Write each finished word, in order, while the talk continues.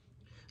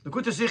The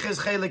Kuta Sikha is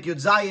Chelek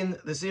Yud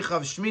Zayin, the Sikha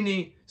of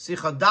Shmini,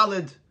 Sikha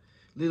Dalid,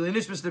 Lili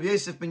Nishmas Rabbi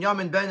Yosef Ben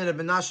Yamin Ben and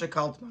Menashe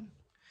Kaltman.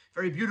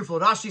 Very beautiful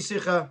Rashi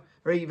Sikha,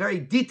 very, very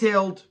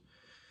detailed,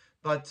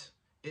 but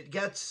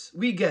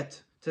we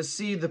get to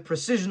see the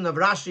precision of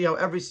Rashi, how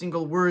every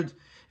single word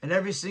and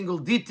every single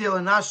detail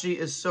in Rashi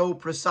is so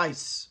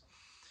precise.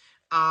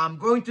 I'm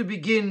going to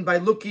begin by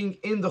looking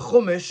in the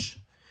Chumash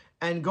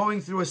and going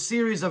through a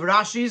series of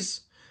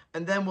Rashis,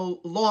 and then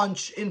we'll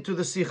launch into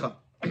the Sikha.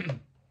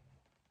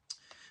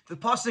 The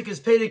pasuk is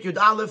Perek Yud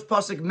Aleph,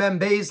 pasuk Mem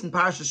Beis in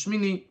Parashat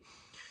Shmini,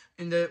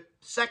 in the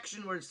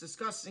section where it's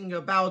discussing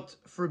about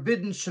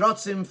forbidden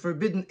shratzim,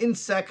 forbidden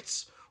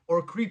insects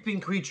or creeping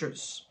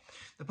creatures.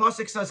 The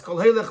pasuk says Kol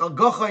Helech al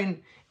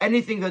Gochain,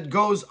 anything that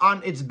goes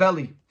on its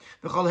belly.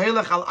 V'Kol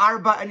Helech al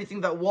Arba,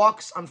 anything that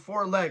walks on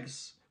four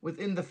legs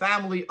within the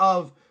family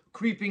of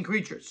creeping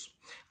creatures.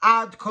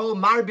 Ad Kol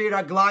Marbe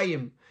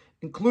Raglayim,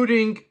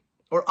 including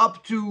or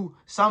up to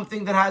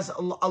something that has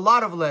a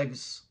lot of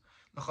legs.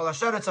 To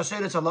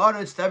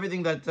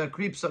everything that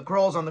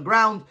crawls on the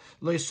ground.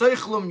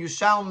 You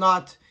shall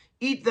not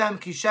eat them,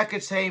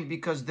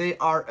 because they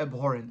are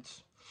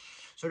abhorrent.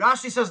 So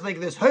Rashi says like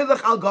this: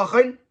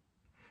 Rashi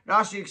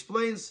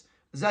explains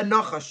that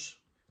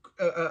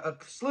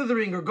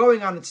slithering or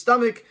going on its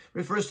stomach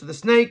refers to the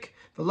snake.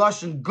 The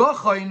lashon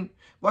gochain,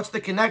 what's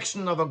the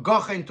connection of a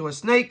gochain to a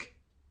snake?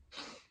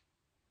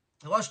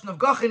 The lashon of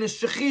gochain is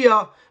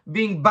shechia,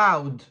 being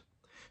bowed.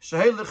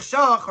 Shehelech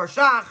shach or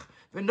shach,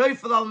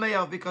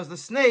 because the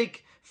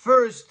snake,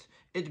 first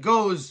it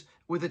goes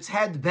with its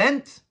head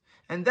bent,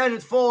 and then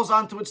it falls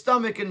onto its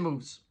stomach and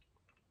moves.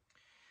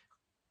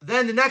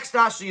 Then the next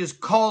Rashi is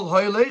kol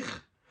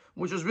hoylech,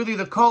 which is really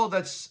the kol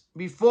that's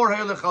before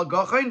hoylech al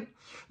gachain.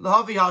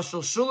 Lahavi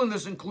hashulshul, and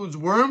this includes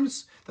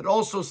worms that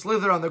also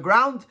slither on the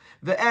ground.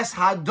 The es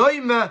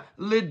hadoime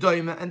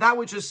lidoime, and that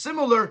which is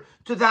similar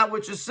to that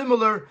which is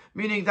similar,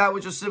 meaning that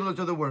which is similar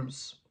to the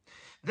worms.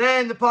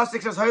 Then the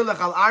pasuk says Hoylech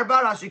al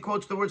Arba. Rashi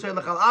quotes the words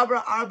Hoylech al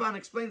Arba and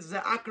explains the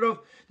akrov.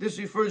 This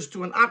refers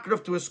to an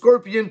akrov, to a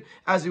scorpion.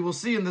 As you will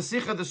see in the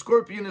Sikha, the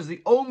scorpion is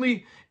the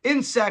only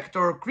insect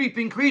or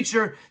creeping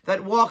creature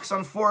that walks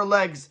on four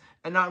legs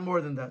and not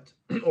more than that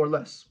or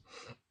less.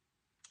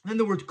 Then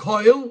the word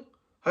koil,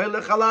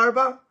 Hoylech al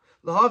Arba,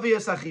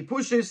 lahavias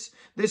achipushis.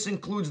 This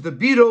includes the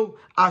biro,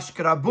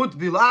 ashkrabut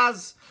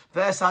bilaz,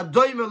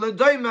 ve'esadoime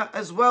ledoime,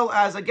 as well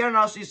as, again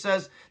Rashi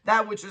says,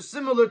 that which is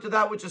similar to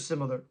that which is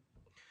similar.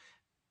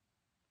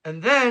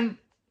 And then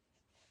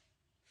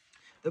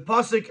the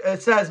pasuk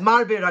says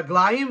Marbe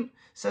Raglayim,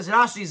 says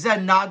Rashi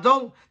Zen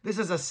Nadol, this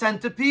is a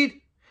centipede,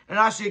 and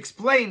Rashi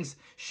explains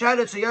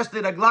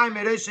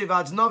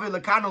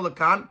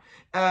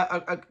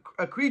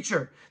a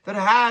creature that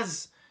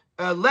has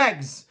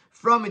legs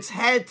from its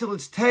head till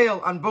its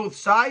tail on both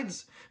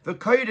sides, the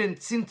koiden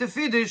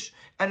cintifidish,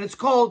 and it's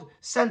called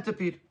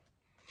centipede.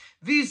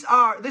 These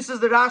are the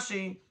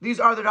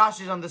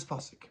Rashis on this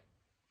pasuk.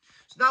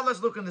 So now let's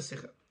look in the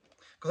Sikha.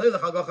 The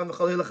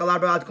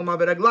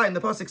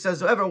pasuk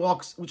says,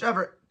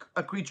 whichever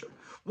a creature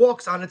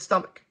walks on its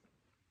stomach,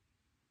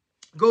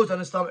 goes on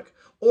its stomach,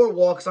 or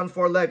walks on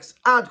four legs,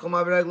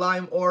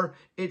 or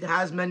it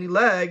has many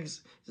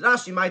legs.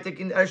 Rashi might take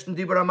in Ershton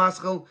Dibur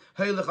Amaschel,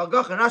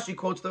 Rashi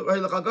quotes the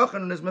Hoylech al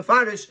Gachan and his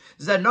Mefarish,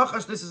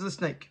 Zenochash, this is the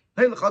snake.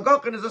 Hoylech al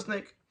Gachan is a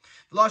snake.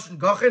 The Lashon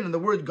Gachan, and the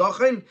word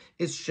Gachan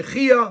is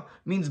Shechia,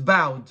 means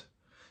bowed.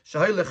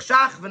 Shehoylech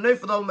Shach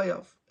v'neifel al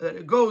meyav.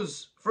 It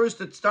goes,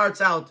 first it starts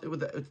out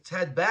with its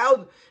head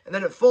bowed, and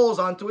then it falls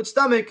onto its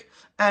stomach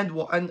and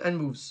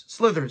moves,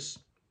 slithers.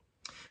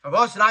 The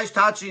fact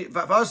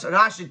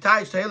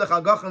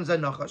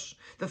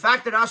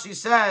that Rashi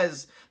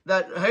says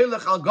that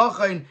Hoylech al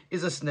Gachain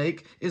is a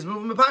snake is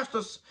moving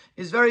mepashtos,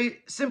 is very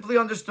simply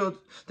understood.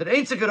 That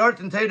einzige Ort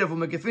in Teira wo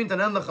man gefindt an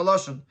ähnliche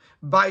Lashon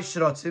bei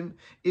Shratzim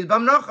is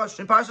beim Nachash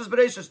in Parshas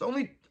Bereishis. The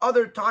only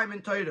other time in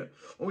Teira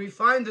when we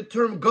find the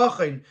term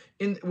Gachain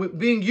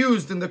being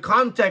used in the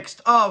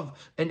context of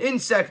an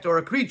insect or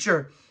a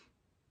creature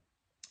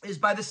is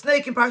by the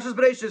snake in Parshas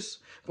Bereishis,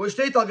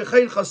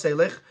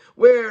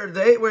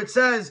 where it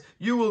says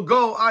you will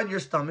go on your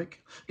stomach.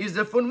 Is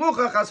the fun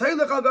muchach as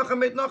Hoylech al Gachan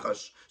mit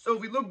Nachash. So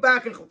if we look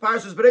back in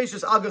Parshas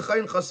Bereishis al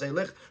Gachain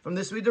chaselech, from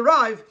this we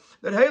derive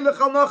that Hoylech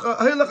al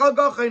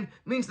Gachan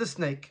means the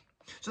snake.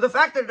 So the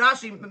fact that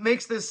Rashi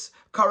makes this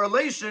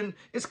correlation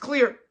is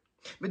clear.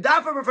 But the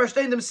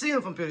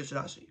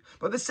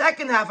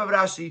second half of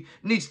Rashi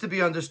needs to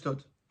be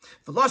understood.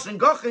 The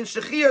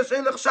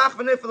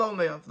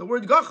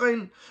word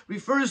Gachin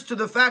refers to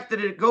the fact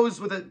that it goes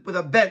with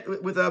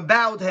a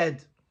bowed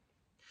head.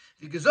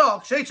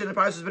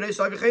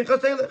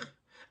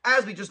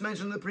 As we just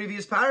mentioned in the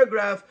previous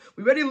paragraph,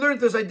 we already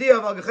learned this idea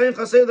of Al-Gachain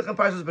Chaselech and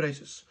Parshas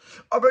Bereishis.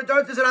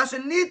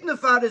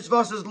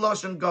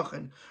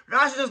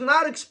 Rashi does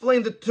not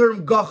explain the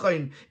term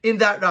Gachin in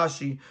that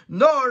Rashi,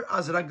 nor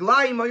as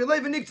Raglayim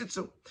Hayulev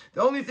Niktitzu.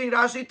 The only thing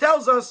Rashi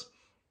tells us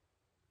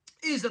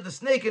is that the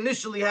snake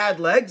initially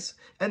had legs,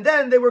 and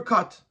then they were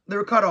cut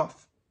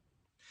off.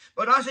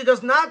 But Rashi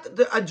does not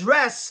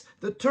address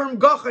the term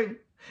Gachin,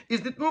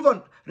 is nicht move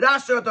on.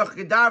 Rashi hat doch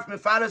gedarf mit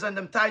Fares an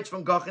dem Teich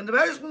von Gach in dem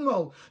ersten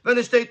Mal, wenn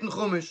es steht in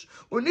Chumash.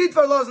 Und nicht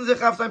verlassen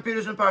sich auf sein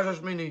Pirush in Parsha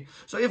Shmini.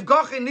 So if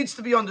Gachin needs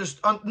to be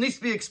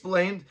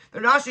explained,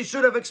 then Rashi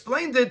should have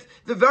explained it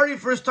the very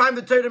first time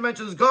the Torah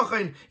mentions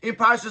Gachin in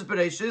Parshas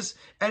Bereshis,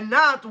 and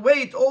not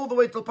wait all the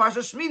way till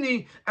Parsha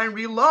Shmini and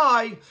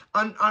rely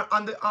on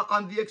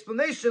the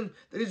explanation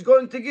that he's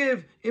going to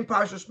give in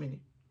Parsha Shmini.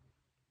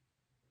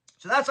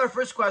 So that's our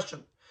first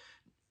question.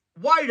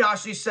 Why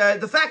Rashi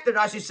said, the fact that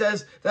Rashi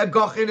says that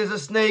Gachin is a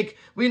snake,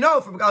 we know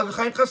from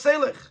Al-Gechain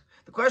Chaselech.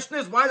 The question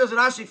is, why does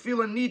Rashi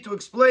feel a need to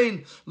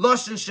explain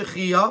Lashon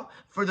Shechiyah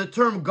for the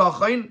term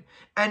Gachin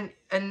and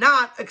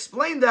not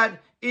explain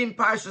that in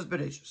Parshas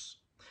Bereshis?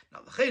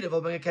 Now, the Chaydev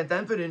will bring a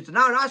content into.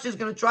 Now Rashi is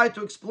going to try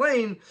to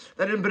explain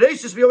that in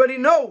Bereshis we already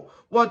know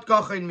what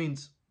Gachin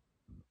means.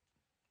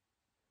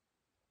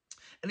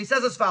 And he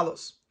says as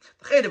follows.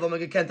 The Chaydev will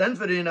make a content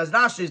for it as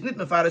Rashi is not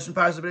mefarish in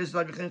Parshas Bereshis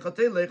like Gechain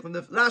Chatelech, when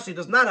the Rashi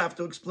does not have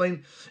to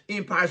explain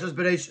in Parshas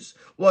Bereshis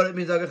what it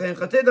means like Gechain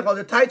Chatelech. All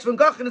the tights from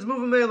Gachin is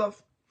moving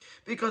Meilav,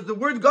 because the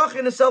word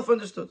Gachin is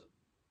self-understood.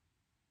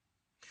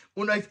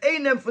 And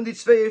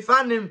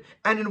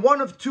in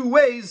one of two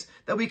ways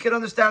that we can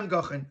understand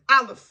Gachin.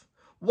 Aleph,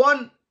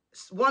 one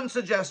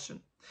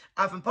suggestion.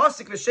 The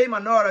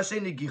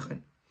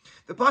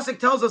pasuk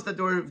tells us that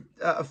there were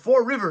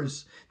 4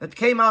 rivers that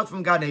came out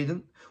from Gan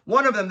Eden.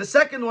 One of them, the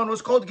second one,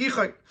 was called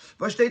Gichon.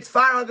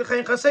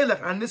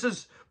 And this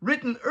is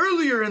written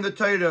earlier in the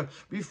Torah,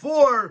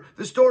 before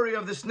the story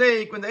of the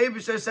snake, when the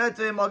Eibusher said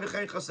to him, Rashi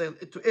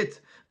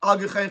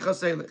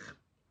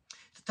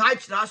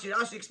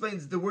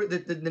explains the word,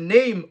 the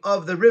name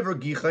of the river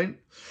Gichon.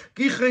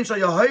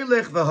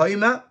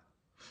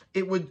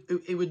 It would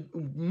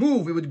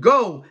move, it would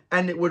go,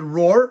 and it would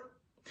roar.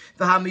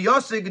 And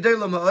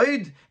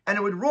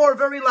it would roar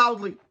very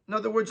loudly. In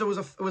other words, it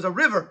was a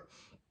river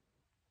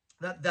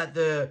that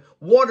the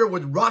water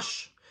would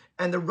rush,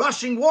 and the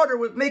rushing water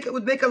would make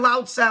a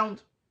loud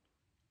sound.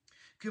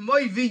 And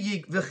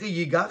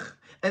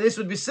this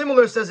would be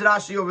similar, says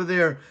Rashi over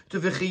there, to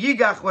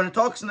v'chiyigach, when it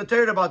talks in the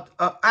Torah about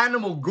an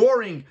animal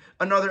goring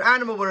another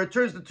animal, where it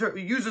uses the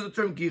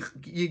term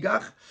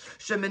yigach.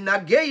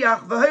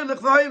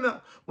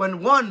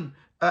 When one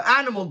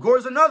animal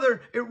gores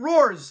another, it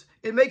roars,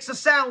 it makes a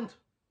sound.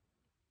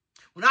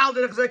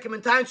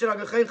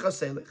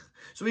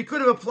 So we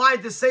could have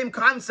applied the same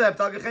concept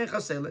since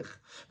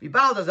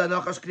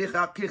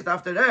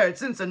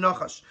a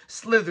nachash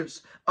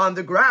slithers on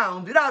the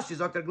ground. Rashi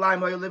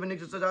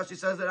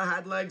says that it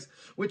had legs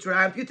which were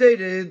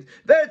amputated.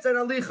 The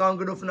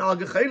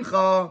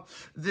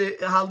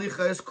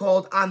halicha is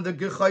called on the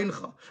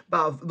gecheincha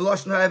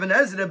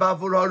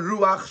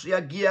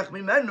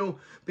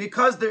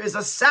because there is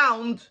a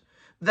sound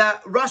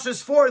that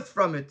rushes forth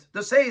from it.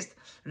 Rashi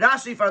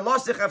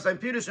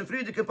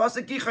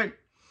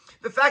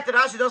the fact that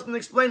Rashi doesn't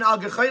explain al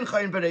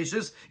gechaincha in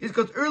Bereshis is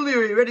because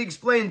earlier he already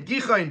explained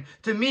gichain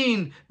to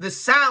mean the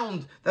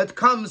sound that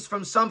comes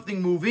from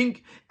something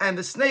moving, and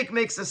the snake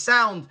makes a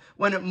sound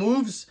when it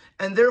moves,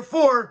 and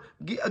therefore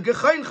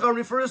gechaincha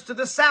refers to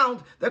the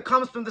sound that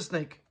comes from the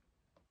snake.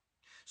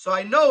 So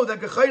I know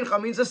that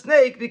gechaincha means a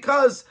snake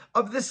because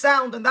of the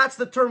sound, and that's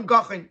the term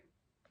gachin.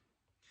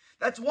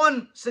 That's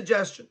one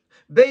suggestion.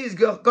 Beis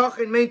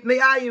gachin meint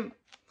me'ayim.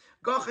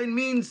 Gachin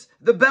means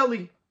the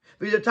belly.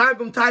 The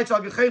Targum title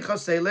Gechain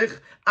Chaselech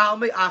Al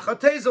Me'acha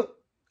Tezel.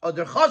 Or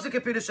the Chazik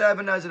Epidish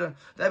Even Ezra.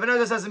 The Even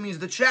Ezra says it means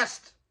the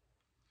chest.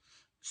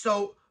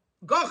 So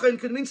Gachin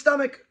could mean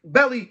stomach,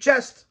 belly,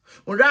 chest.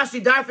 When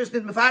Rashi darf is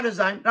nicht mefader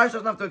sein, Rashi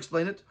doesn't have to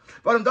explain it.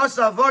 But das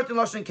a word in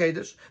Lashon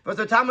Kodesh. But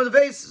the Talmud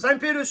Veis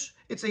sein Pirush.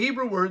 It's a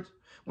Hebrew word,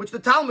 which the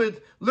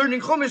Talmud, learning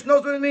Chumash,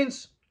 knows what it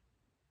means.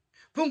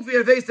 Punkt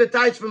wie weiß der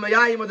Teich from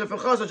Me'ayim or from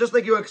Chaza, just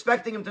like you're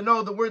expecting him to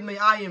know the word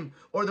Me'ayim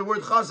or the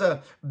word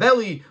Chaza,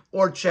 belly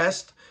or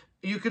chest.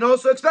 You can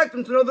also expect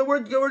him to know the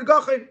word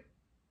Gachin.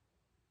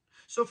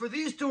 So for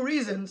these two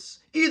reasons,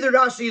 either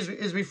Rashi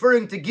is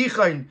referring to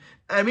Gichain,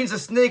 and it means a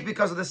snake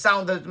because of the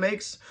sound that it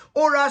makes,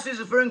 or Rashi is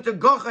referring to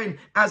Gachin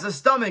as a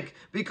stomach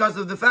because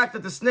of the fact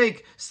that the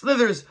snake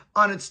slithers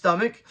on its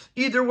stomach.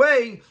 Either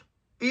way,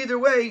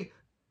 Rashi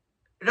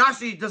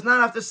does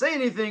not have to say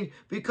anything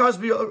because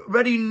we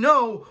already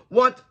know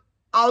what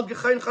Al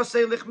Gechain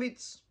Chaselech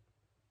means.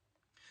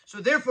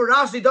 So therefore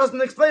Rashi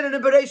doesn't explain it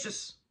in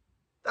Bereshis.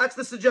 That's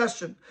the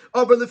suggestion.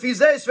 But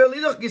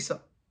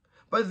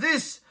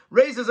this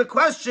raises a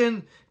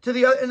question in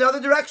the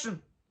other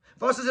direction.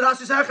 So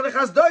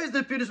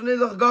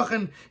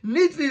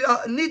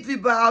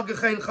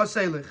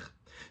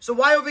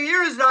why over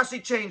here is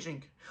Rashi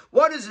changing?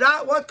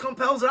 What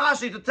compels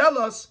Rashi to tell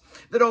us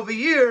that over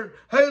here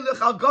Heilich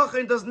al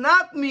Gachin does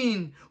not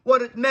mean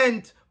what it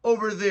meant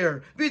over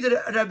there?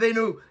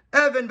 Rabbeinu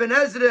Even ben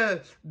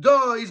Ezra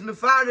do is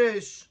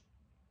mefarish.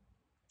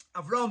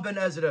 Avram ben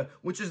Ezra,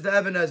 which is the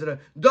Even Ezra,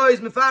 da is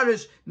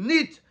mefarish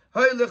nit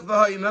heilig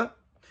v'haima,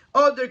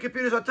 oder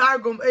kepirush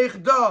hatargum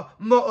eich da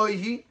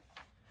ma'oihi.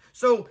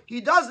 So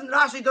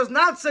Rashi does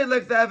not say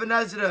like the Even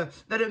Ezra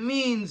that it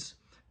means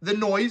the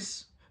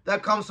noise,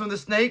 that comes from the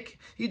snake.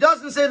 He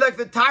doesn't say like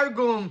the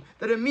Targum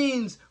that it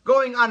means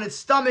going on its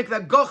stomach,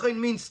 that Gochin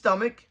means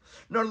stomach.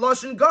 Nor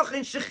Loshen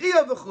Gochin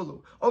Shechia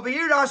v'chulu. Over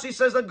here Rashi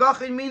says that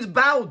Gochin means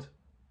bowed.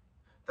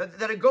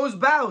 That it goes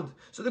bowed.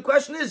 So the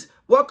question is,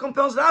 what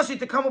compels Rashi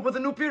to come up with a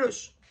new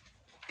Pirush?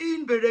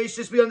 In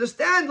Bereshis, we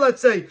understand,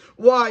 let's say,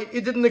 why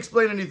it didn't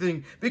explain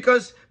anything.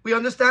 Because we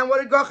understand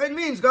what a Gochin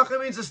means.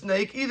 Gochin means a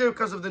snake, either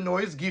because of the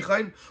noise,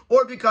 Gichain,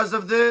 or because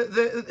of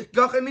the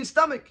Gochin means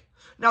stomach.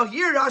 Now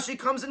here Rashi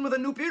comes in with a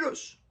new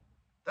Pirush.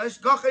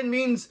 Gochin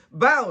means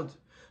bowed.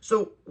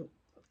 So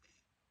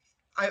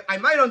I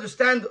might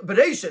understand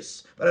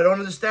Bereshis, but I don't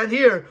understand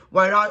here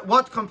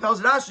what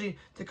compels Rashi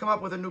to come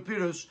up with a new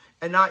Pirush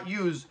and not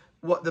use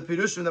the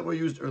Pirushim that were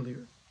used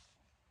earlier.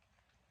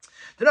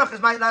 The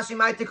next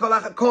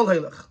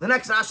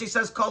Rashi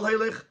says Kol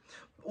Heilich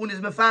und is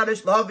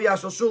mefarish lahavi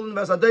ashal shulin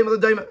v'asadayim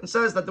l'dayim, and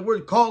says that the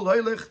word Kol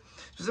Heilich,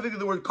 specifically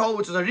the word Kol,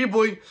 which is a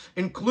riboy,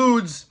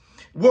 includes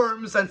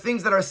worms and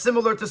things that are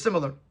similar to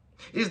similar.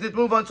 Is that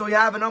move on? So we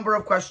have a number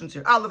of questions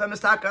here. Aleph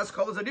emistakas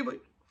Kol is a riboy.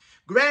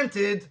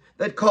 Granted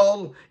that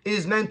Kol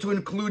is meant to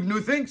include new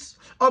things.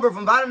 Aber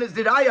from Varan is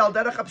the Raya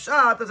derech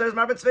hapshat as there is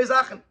marbet zwei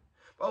Sachen.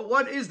 But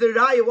what is the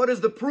Raya? What is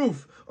the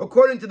proof,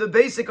 according to the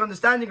basic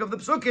understanding of the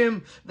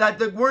Psukim, that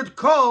the word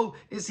Kol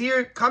is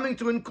here coming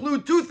to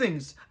include two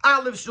things?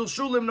 Aleph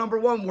shilshulim, number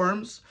one,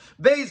 worms.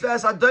 Beis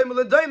v'asadayim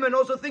l'dayim, and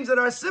also things that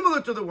are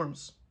similar to the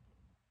worms.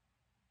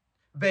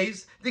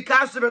 Beis, the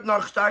kasha wird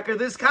noch starker.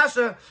 This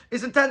kasha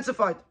is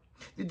intensified.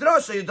 The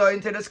drasha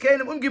yudayin teres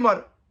kenim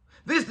ungimara.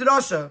 This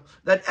drasha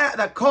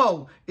that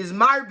Kol is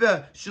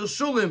marbe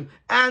shilshulim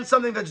and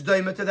something that's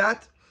daima to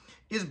that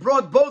is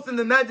brought both in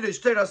the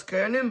Medrash Teras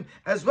Kernim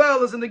as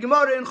well as in the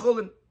Gemara in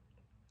Chulin.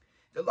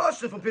 The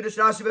lashon from Pirush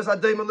Rashi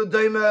v'asadayim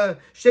l'dayim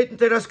sheit in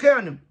Teras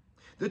Kernim.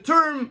 The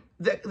term,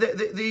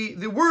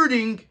 the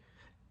wording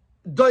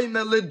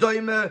daima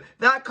l'dayim,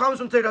 that comes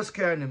from Teras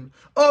Kernim.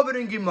 Over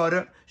in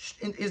Gemara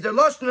is the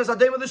lashon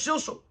v'asadayim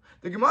l'shilshul.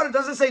 The Gemara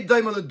doesn't say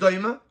daima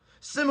l'dayim,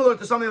 similar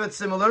to something that's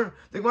similar.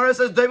 The Gemara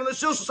says daima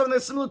l'shilshul, something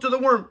that's similar to the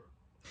worm.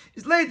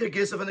 It's later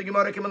Gisaf and the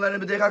Gemara Kimalan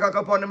b'deicha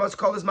kakaponim must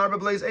call this marba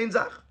blaze ein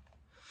zach.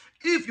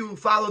 If you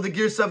follow the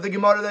Girsa of the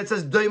Gemara that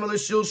says Daima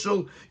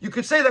l'shilshul, you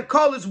could say that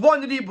Kol is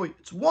one ribui.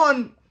 It's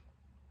one.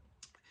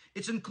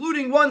 It's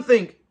including one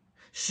thing.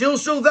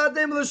 Shilshul that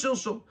Daima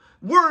l'shilshul.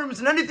 Worms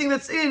and anything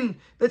that's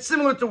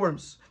similar to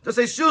worms. To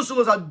say shilshul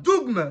is a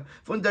dugma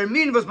from der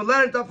min was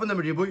melernt up from the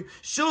ribui.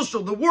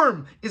 Shilshul, the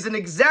worm, is an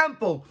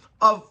example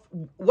of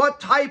what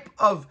type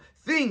of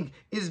thing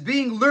is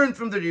being learned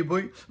from the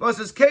ribui.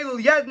 Versus kelul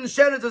yedin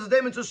sheretz as a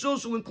daimon to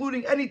shilshul,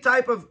 including any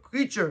type of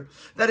creature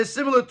that is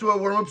similar to a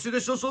worm,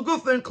 shilshul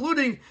gufa,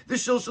 including the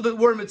shilshul, the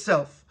worm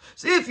itself.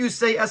 So if you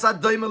say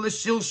asad daimon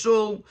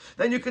l'shilshul,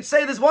 then you could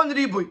say there's one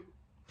ribui.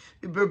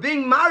 We're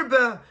being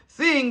marba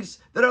things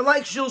that are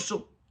like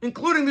shilshul,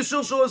 including the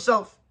shilshul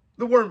itself,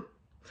 the worm.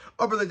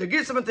 Aber the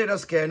Girsa von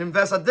Teras Kernim,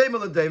 v'asadayim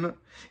l'dayim,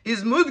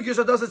 is mudgish,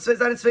 that doesn't say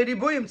that it's very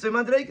ribuyim, it's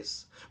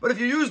madreges. But if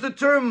you use the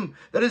term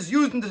that is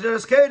used in the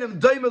Teras Kernim,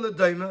 daima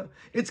l'daima,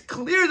 it's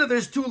clear that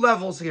there's two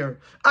levels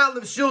here.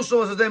 Aleph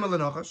shilshul is a daima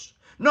l'nachash.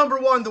 Number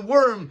one, the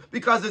worm,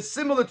 because it's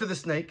similar to the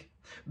snake.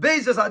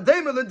 Beis is a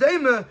daima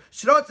l'daima,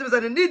 shrotzim is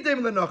a nid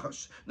daima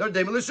l'nachash. Nor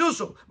daima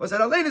l'shilshul. But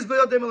that alain is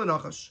daima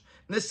l'nachash.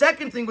 And the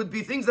second thing would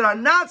be things that are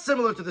not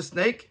similar to the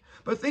snake,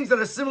 but things that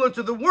are similar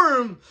to the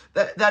worm,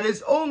 that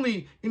is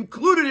only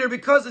included here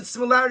because it's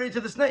similarity to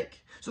the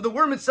snake. So the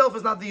worm itself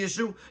is not the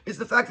issue, it's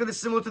the fact that it's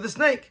similar to the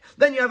snake.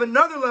 Then you have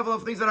another level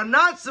of things that are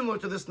not similar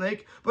to the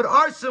snake, but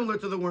are similar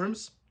to the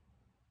worms,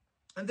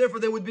 and therefore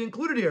they would be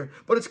included here.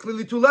 But it's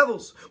clearly two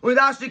levels. With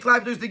Rashi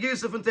Klaip, there's the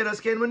Girsa from Teras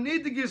Kernim, we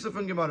need the Girsa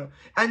from Gemara.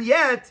 And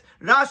yet,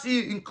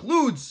 Rashi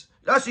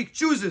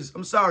chooses,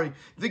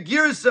 the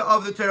Girsa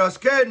of the Teras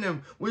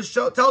Kernim, which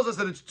tells us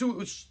that it's two,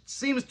 which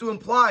seems to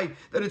imply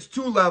that it's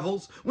two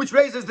levels, which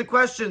raises the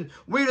question,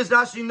 where does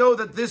Rashi know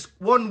that this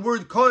one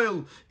word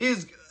koil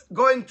is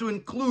going to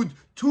include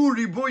two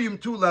ribuyim,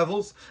 two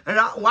levels? And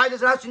why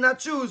does Rashi not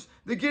choose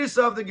the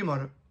Girsa of the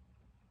Gemara?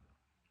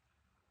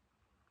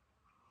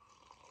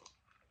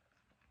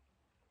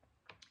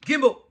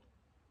 Gimel.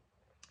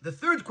 The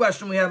third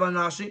question we have on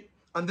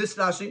this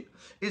Rashi,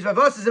 is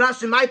was is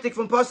Rashi meitik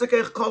from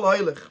Pasuk Kol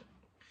Heilich.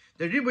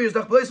 The ribuy is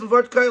the place from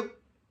word koil.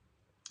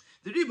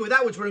 The ribuy,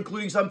 that which we're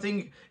including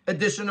something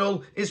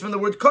additional, is from the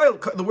word koil.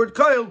 The word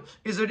koil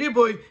is a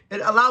ribuy. It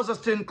allows us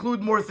to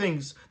include more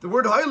things. The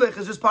word heilich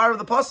is just part of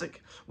the pasuk.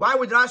 Why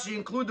would Rashi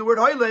include the word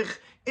heilich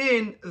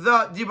in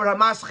the dibur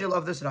hamaschil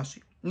of this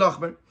Rashi?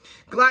 Nochmer.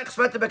 Gleich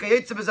später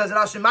bekayetze bezaz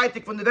Rashi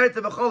meitik von the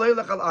werte bechol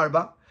heilich al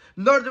arba.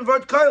 Nor the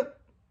word koil.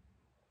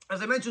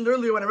 As I mentioned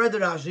earlier when I read the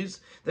Rashis,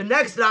 the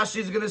next Rashi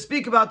is going to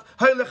speak about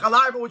Heilich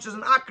Halarba, which is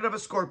an akra of a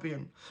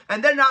scorpion.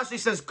 And then Rashi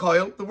says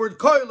koil. The word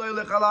koil,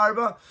 Heilich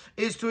Halarba,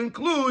 is to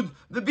include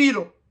the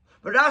beetle.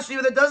 But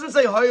Rashi that doesn't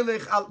say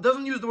Heilich,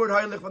 doesn't use the word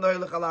Heilich from the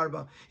Heilich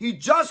Halarba. He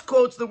just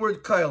quotes the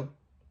word koil.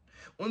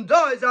 Und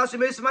da is Rashi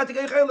meisematik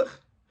ein Heilich.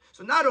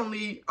 So not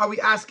only are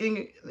we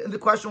asking the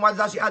question, why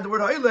does Rashi add the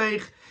word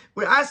hoylech?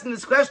 We're asking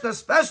this question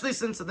especially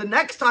since the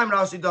next time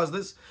Rashi does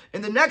this,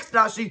 in the next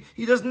Rashi,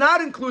 he does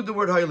not include the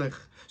word hoylech.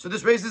 So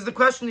this raises the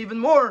question even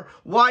more,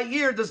 why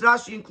here does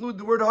Rashi include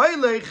the word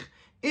hoylech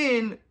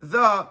in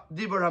the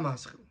Dibur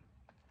HaMaschil?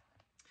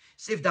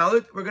 Sif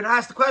Dalit, we're going to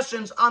ask the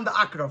questions on the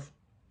Akrav.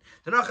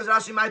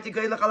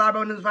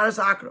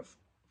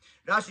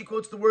 Rashi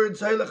quotes the words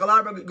Chelek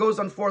al goes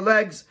on 4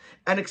 legs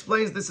and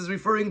explains this is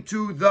referring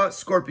to the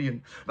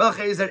scorpion. Which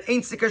is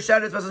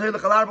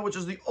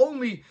the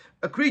only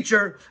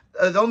creature,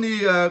 the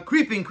only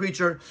creeping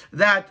creature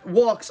that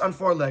walks on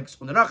 4 legs.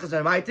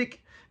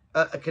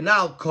 A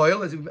canal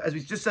coil, as we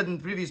just said in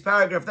the previous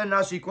paragraph. Then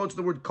Rashi quotes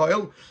the word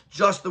coil,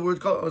 just the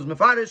word coil, was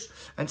mefarish,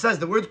 and says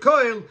the word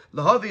coil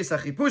lahavi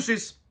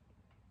sachipushis.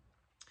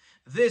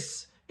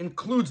 This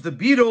includes the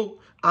beetle,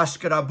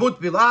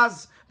 ashkarabut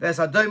bilaz,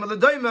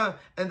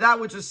 and that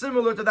which is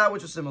similar to that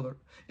which is similar.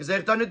 So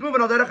we're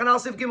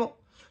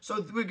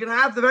going to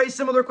have the very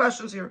similar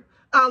questions here.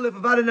 Aleph,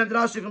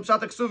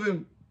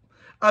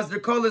 as the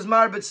call is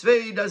marbet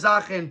svei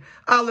dazachen.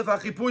 Aleph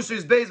achipush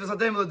is beis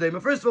v'sadem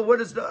l'dema. First of all,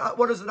 what is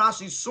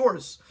Rashi's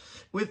source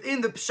within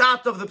the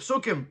pshat of the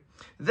psukim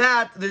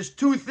that there's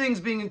 2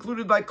 things being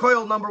included by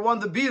koil? Number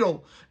 1, the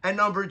beetle, and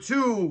number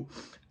 2,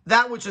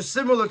 that which is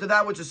similar to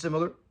that which is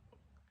similar.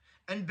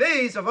 And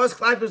base of us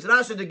Klaipus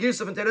Rashi the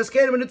Girs of Teras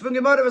Kedim and Nitfung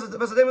Gemara was the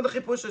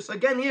Chipushis.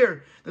 Again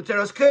here, the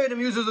Teras Kedim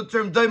uses the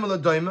term Daima la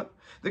Daima.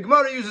 The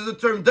Gemara uses the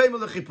term Daima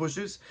la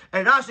Chipushis,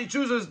 and Rashi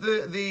chooses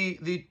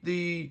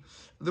the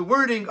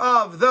wording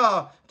of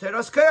the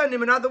Teras Kedim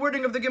and not the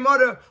wording of the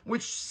Gemara,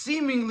 which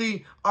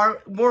seemingly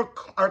are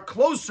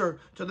closer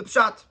to the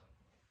Pshat.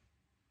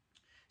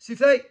 In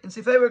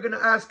Sifei we're going to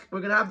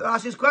have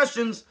Rashi's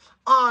questions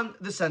on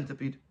the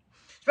centipede.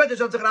 Rashi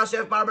says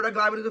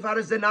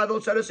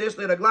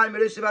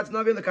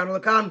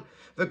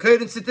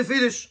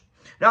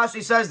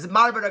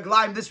Marber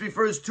Aglaim, this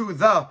refers to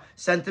the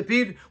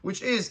centipede,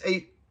 which is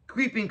a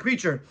creeping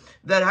creature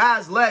that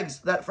has legs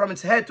that from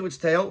its head to its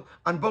tail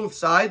on both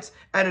sides,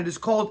 and it is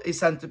called a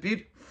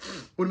centipede.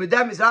 And with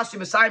this Rashi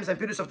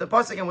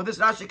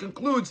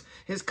concludes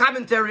his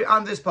commentary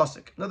on this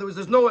pasuk. In other words,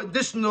 there's no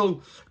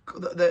additional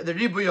the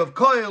ribui of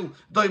coil,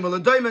 doima,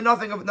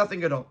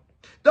 nothing at all.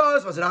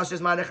 Those was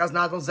Rashi's manechas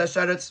nadal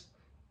zesheretz.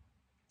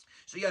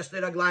 So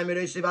yesterday Raglaim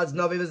Mereshivad's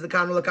Novi is the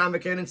Kanul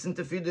Kamakin and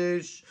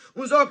Sintefidish.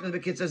 Who's talking the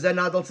kids says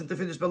nadal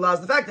Sintefidish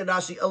belaz. The fact that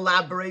Rashi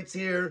elaborates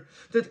here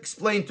to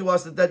explain to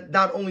us that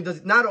not only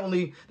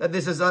that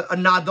this is a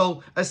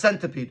nadal, a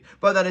centipede,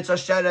 but that it's a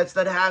sheretz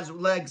that has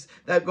legs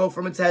that go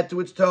from its head to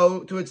its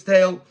toe to its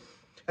tail,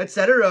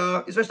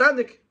 etc. is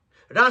verstandig.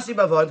 Rashi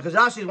bavod, because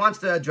Rashi wants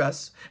to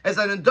address as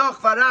an doch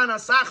farana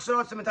sach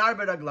shrotzim mit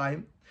harber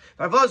Raglaim.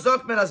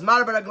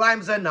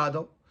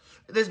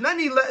 There's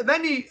many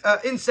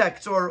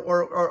insects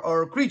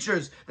or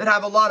creatures that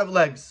have a lot of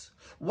legs.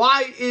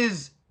 Why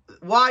is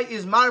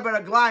Marbar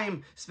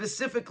Aglaim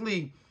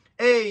specifically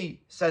a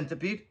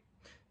centipede?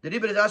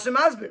 Because it's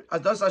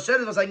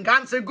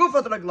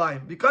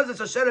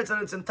a sheretz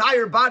and its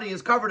entire body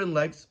is covered in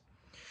legs.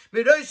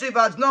 From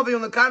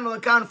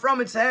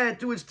its head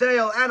to its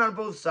tail and on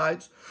both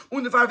sides.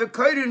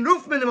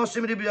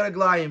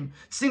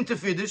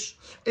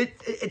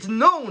 It's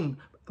known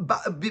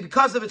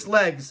because of its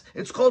legs.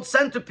 It's called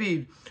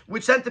centipede,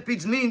 which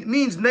centipedes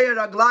means neir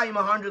aglaim,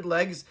 100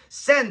 legs.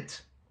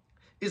 Cent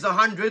is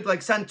 100,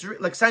 like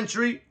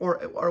century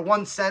or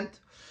 1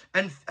 cent,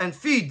 and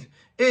feed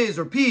is,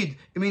 or peed,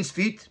 it means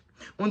feet.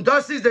 Und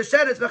das ist der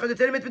Sheretz, so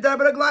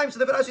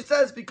the Rashi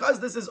says,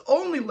 because this is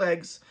only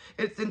legs,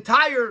 it's the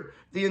entire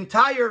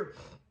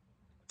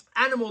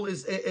animal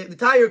is, the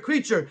entire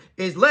creature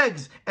is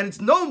legs, and it's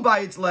known by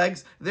its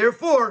legs.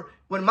 Therefore,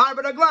 when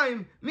Marbar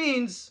Aglaim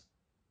means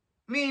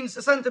a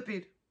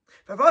centipede.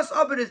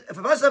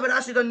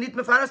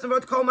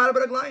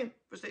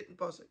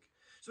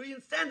 So you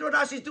understand what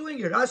Rashi is doing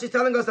here. Rashi is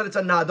telling us that it's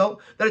a nadal,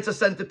 that it's a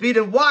centipede.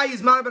 And why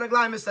is Marbar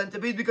Aglaim a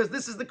centipede? Because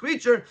this is the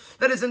creature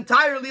that is its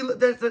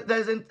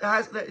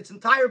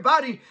entire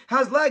body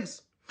has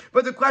legs.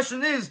 But the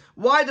question is,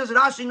 why does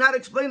Rashi not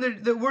explain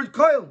the word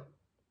coil?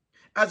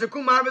 As a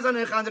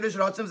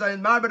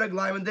Marbar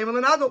Aglaim and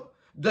Demel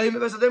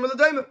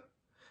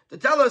to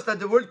tell us that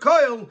the word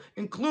coil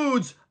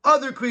includes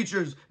other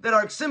creatures that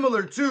are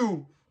similar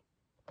to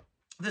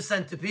the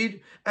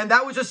centipede, and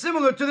that which is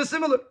similar to the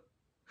similar.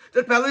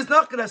 That Pella is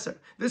not Gresser.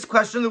 This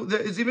question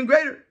is even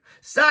greater.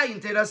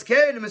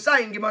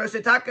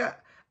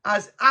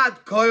 As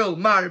ad coil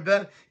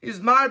marbe is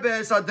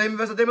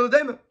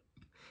marbe.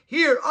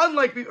 Here,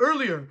 unlike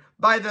earlier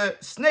by the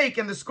snake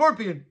and the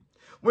scorpion,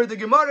 where the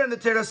Gemara and the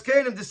Teras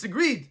Kedim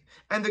disagreed,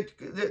 and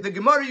the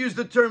Gemara used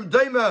the term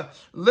daima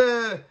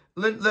le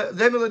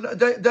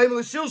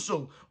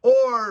shilshul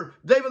or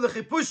daimel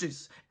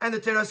chipushis, and the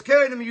teras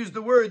kerenim used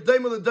the word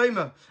daimel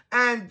daima,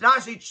 and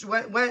Rashi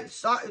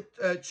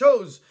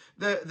chose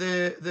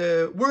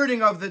the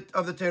wording of the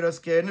teras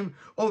kerenim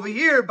over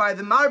here by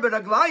the marber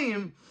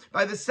aglayim,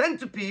 by the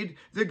centipede.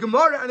 The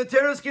Gemara and the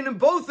teras kerenim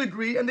both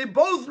agree, and they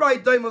both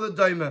write daimel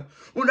daima.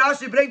 Und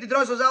Rashi bringt the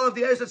drashos alaf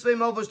the erste zwei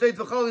mal versteht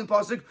v'chol in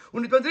pasuk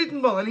und it beim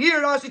dritten mal, and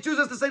here Rashi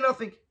chooses to say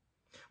nothing.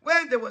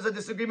 When there was a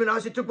disagreement,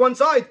 Rashi took one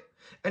side.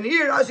 And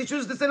here, Rashi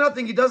chooses to say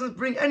nothing. He doesn't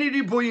bring any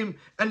ribuyim,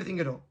 anything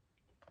at all.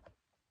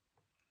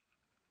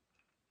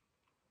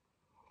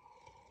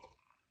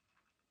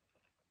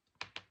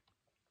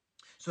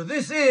 So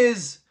these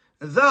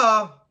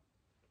are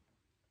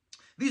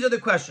the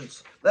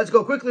questions. Let's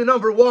go quickly.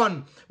 Number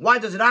one, why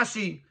does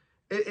Rashi,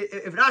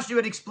 if Rashi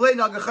would explain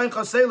Agachain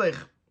Chaselech,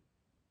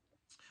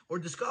 or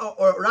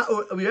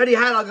we already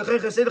had Agachain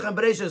Chaselech and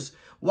Bereshis,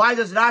 why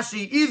does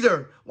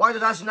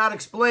Rashi not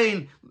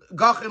explain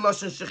Gachin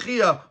Lashon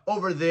Shechia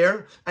over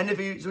there? And if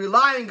he's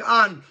relying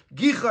on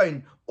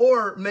Gichain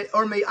or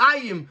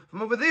Me'ayim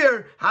from over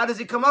there, how does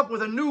he come up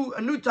with a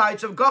new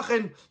type of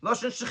Gachin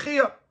Lashon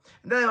Shechia?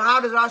 And then how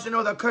does Rashi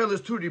know that Kail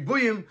is two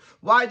ribuyim?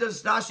 Why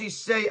does Rashi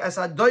say as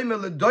Adoime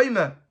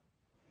Ledoime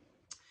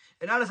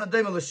and not as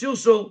Adoime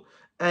Leshilshul?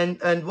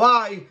 And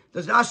why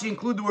does Rashi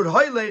include the word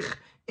Hoylech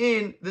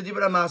in the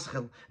Dibra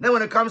Maschil? Then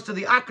when it comes to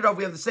the Akrav,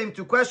 we have the same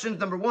two questions.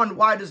 Number one,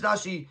 how does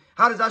Rashi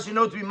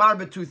know to be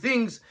marbe two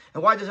things?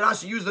 And why does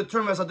Rashi use the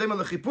term Asadema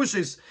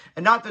Lechipushis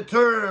and not the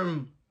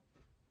term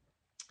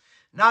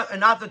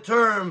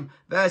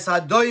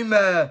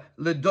Vesadoime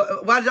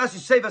Ledoime? Why does Rashi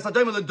say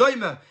Vesadoime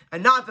Ledoime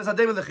and not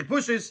Vesadoime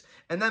Lechipushis?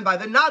 And then by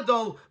the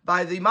Nadol,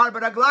 by the marbe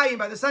Raglayim,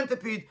 by the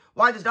centipede,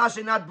 why does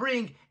Rashi not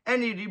bring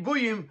any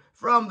ribuyim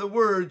from the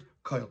word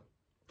Koil?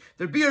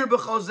 The beer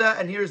b'chozeh,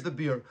 and here's the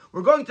beer.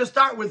 We're going to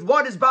start with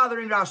what is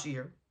bothering Rashi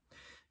here.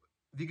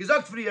 Wie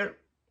gesagt früher,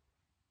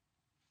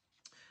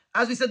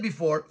 as we said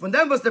before, von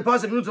dem was der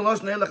Pasuk nutzt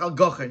Lashon Elech al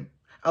Gachin,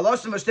 a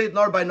Lashon versteht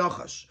nor by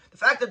Nachash. The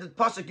fact that the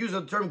Pasuk uses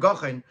the term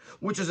Gachin,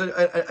 which is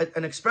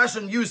an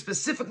expression used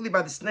specifically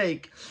by the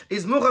snake,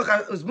 is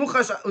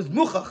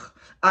muchach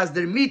as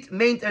their meat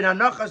meant in a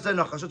Nachash the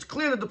Nachash. So it's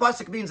clear that the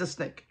Pasuk means a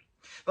snake.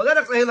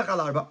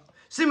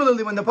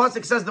 Similarly, when the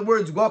pasuk says the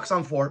words walks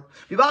on four,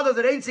 is an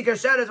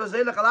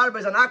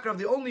akra of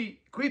the only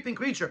creeping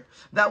creature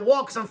that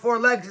walks on four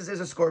legs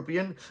is a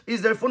scorpion.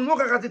 Is there clearly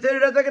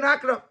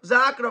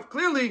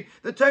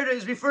the Torah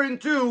is referring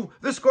to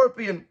the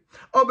scorpion.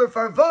 So the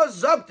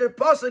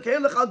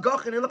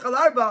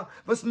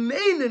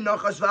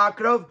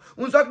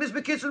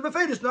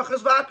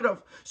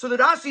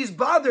Rashi is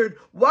bothered.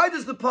 Why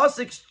does the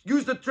pasuk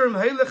use the term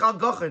Helech al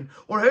Gachin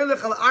or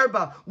Helech al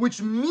Arba,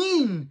 which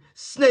mean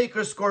snake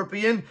or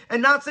scorpion,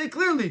 and not say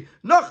clearly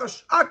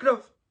Nachash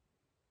Akrav,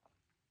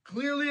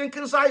 clearly and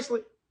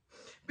concisely?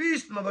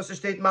 I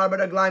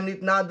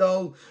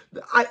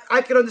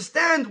can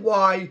understand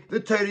why the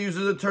Torah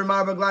uses the term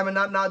Marba Glaim and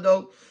not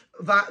Nadol.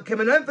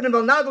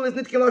 Nadol is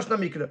nicht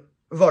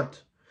word.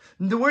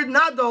 The word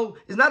Nadol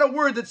is not a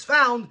word that's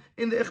found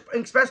in the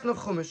expression of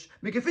Chumash.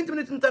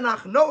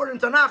 Nowhere in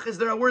Tanakh is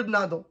there a word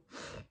Nadol.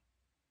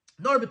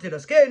 Nor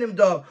b'teras kenim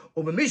da,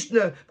 or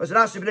b'mishnah, but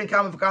Rashi bring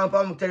kamen for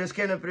kamen teras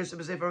kenim for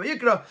Sefer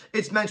Vayikra.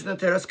 It's mentioned in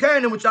teras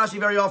kenim, which Rashi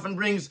very often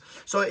brings,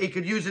 so he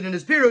could use it in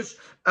his pirush.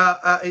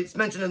 It's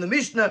mentioned in the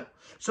Mishnah,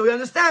 so we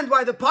understand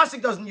why the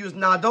pasuk doesn't use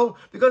nadol,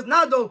 because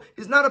nadol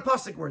is not a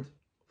pasuk word.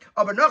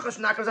 Aber nachash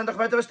and akrav zandach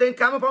weiter verstehen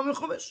kamen from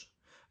Chumash.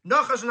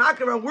 Nachash and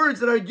akrav are words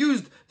that are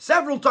used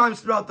several times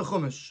throughout the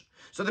Chumash.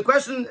 So the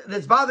question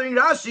that's bothering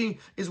Rashi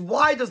is,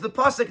 why does the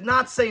pasuk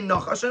not say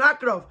Nachash and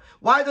Akrav?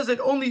 Why does it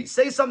only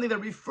say something that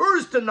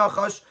refers to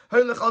Nachash,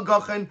 Helech al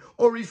Gachin,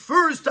 or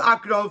refers to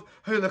Akrav,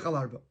 Helech al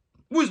Arba?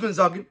 Uzman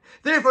Zagin.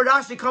 Therefore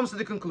Rashi comes to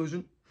the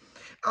conclusion,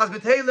 as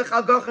mit Helech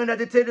al Gachin that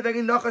the Torah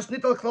wegen Nachash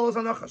nit al Klaus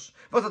al Nachash.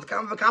 Was it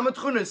kam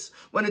tchunis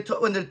when the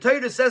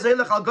Torah says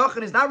Helech al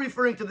Gachin is not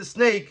referring to the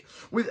snake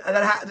with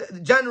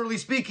generally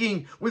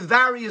speaking with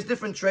various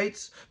different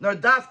traits. Nor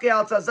dafke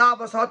al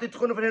tzazavas hat it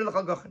tchunah von Helech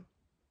al Gachin.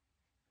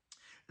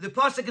 The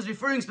pasuk is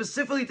referring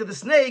specifically to the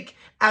snake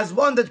as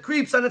one that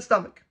creeps on its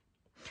stomach.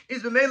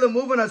 Is b'meila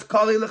moving as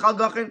kol Helech al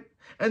Gachin,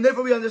 and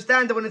therefore we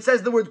understand that when it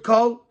says the word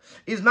kol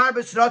is marbe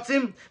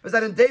shratzim, was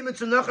that in David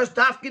to Nachash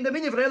dafke in the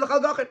meaning of Helech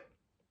al Gachin.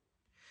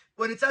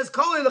 When it says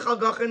kol Helech al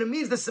Gachin, it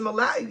means the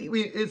similarity.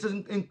 It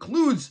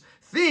includes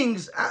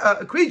things,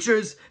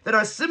 creatures that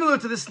are similar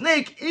to the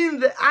snake in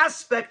the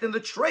aspect and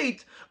the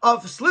trait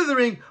of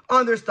slithering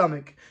on their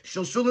stomach.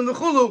 Shilshul and the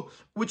chulu,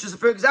 which is,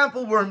 for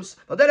example, worms.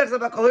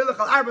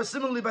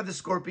 Similarly by the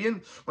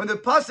scorpion. When the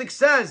pasuk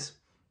says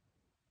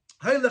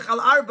Helech al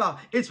Arba,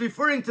 it's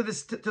referring to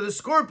the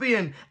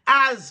scorpion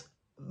as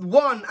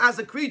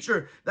a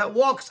creature that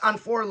walks on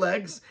four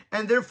legs,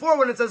 and therefore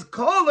when it says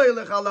Kol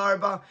Helech al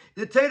Arba,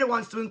 the Torah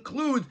wants to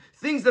include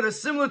things that are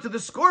similar to the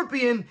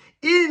scorpion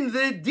in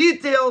the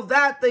detail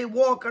that they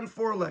walk on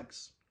four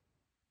legs.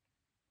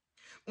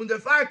 Und der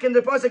Far kann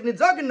der Pasuk nicht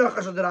sagen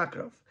Nachash oder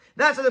Akrav.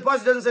 That's why the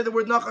pasuk doesn't say the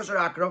word nachash or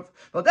akrav.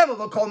 But then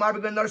we'll call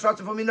marbig ben nachash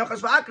for me nachash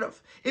for akrav.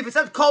 If it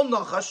said kol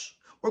nachash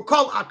or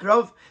kol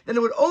akrav, then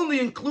it would only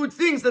include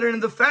things that are in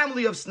the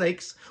family of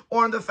snakes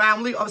or in the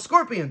family of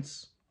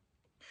scorpions.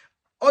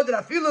 And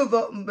even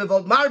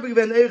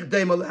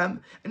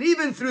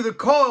through the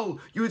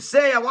call, you would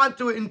say, I want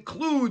to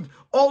include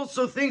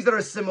also things that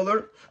are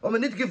similar. We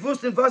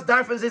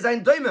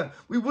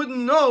wouldn't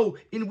know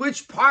in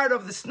which part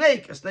of the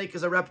snake. A snake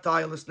is a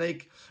reptile, a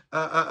snake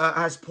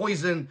has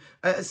poison.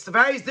 It's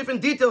various different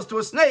details to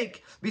a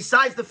snake,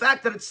 besides the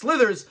fact that it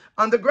slithers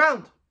on the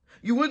ground.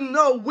 You wouldn't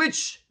know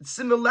which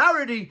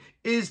similarity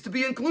is to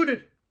be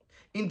included.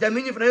 In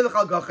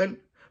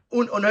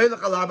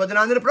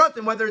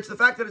whether it's the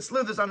fact that it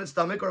slithers on its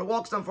stomach or it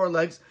walks on four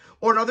legs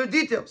or in other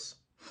details.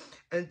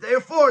 And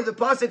therefore the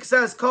pasuk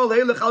says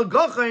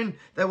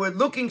that we're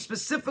looking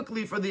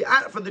specifically for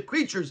the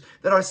creatures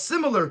that are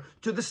similar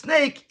to the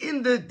snake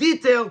in the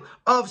detail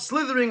of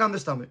slithering on the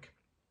stomach.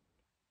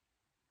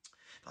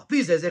 Now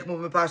we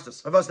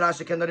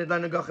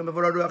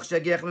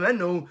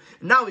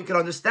can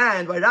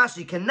understand why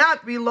Rashi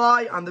cannot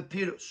rely on the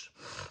pirush.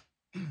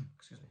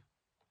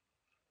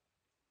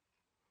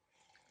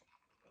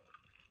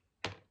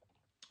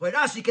 Why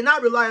Rashi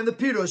cannot rely on the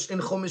pirush in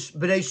Chumash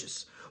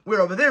Bereshis,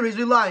 where over there he's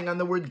relying on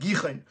the word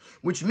gichen,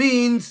 which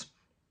means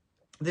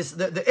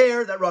the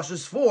air that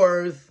rushes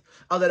forth.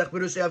 Because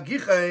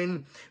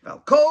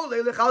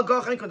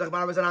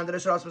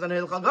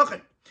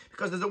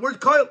there's a word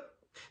koil.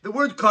 The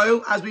word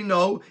koil, as we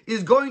know,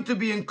 is going to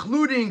be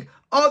including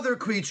other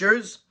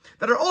creatures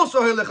that are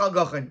also helech al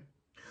gachen.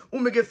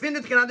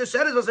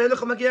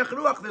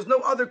 There's no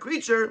other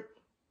creature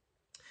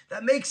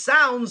that makes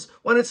sounds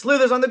when it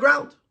slithers on the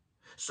ground.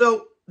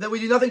 So that we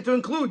do nothing to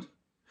include.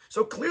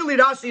 So clearly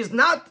Rashi is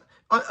not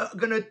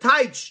going to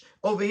touch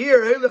over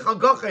here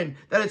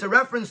that it's a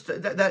reference to,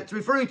 that's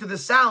referring to the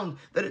sound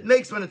that it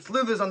makes when it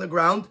slithers on the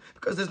ground,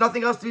 because there's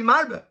nothing else to be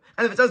marba.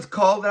 And if it says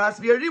kol, there has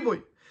to be a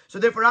ribuy. So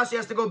therefore Rashi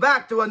has to go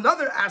back to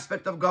another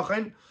aspect of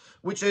gachen,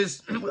 which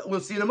is, we'll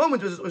see in a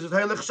moment, which is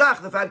heilich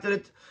shach, the fact that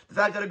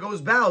it goes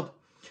bowed.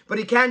 But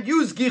he can't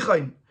use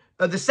gichen,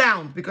 the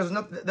sound, because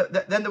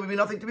then there would be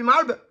nothing to be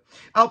marba.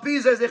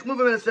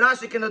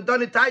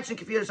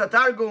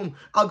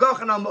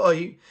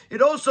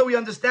 It also, we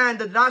understand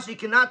that Rashi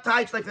cannot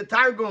touch like the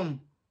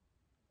Targum,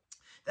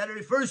 that it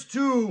refers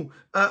to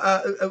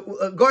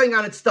going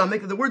on its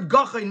stomach. The word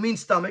gachen means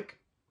stomach.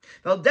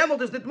 Well, demol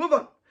does not move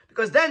on,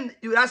 because then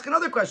you would ask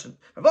another question.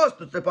 Well,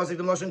 the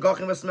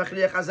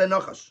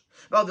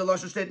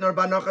Lashon state nor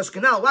ba nachash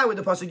canal. Why would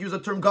the pasuk use the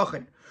term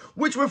gachen,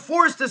 which we're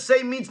forced to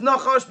say means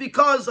nachash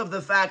because of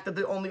the fact that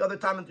the only other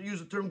time to use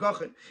the term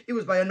gachen, it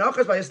was by a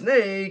nachash, by a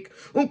snake.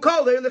 And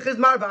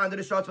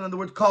the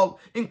word kol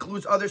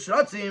includes other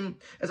shratzim.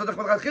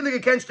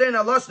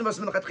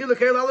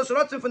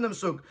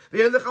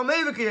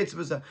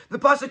 The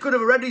pasuk could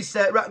have already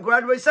said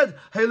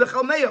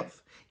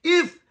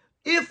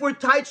if we're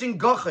touching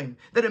gachen,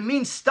 that it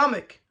means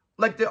stomach,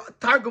 like the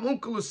Targum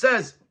Unkulu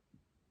says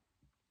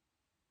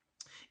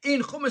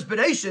in Chumash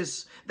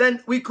Bereshis,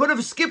 then we could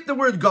have skipped the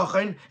word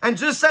gachen and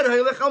just said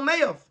Heilech al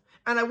Meyav,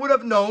 and I would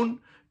have known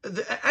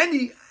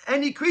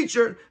any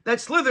creature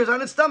that slithers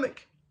on its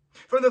stomach.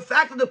 From the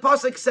fact that the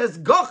pasuk says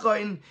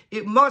gachen,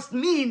 it must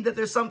mean that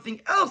there's something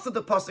else that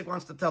the pasuk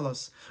wants to tell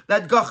us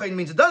that gachen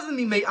means. It doesn't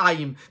mean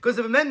me'ayim, because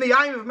if it meant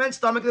me'ayim, if it meant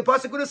stomach, the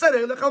pasuk would have said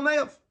Heilech al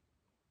Meyav.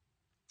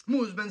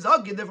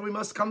 Therefore, we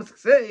must come to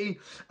say,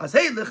 there's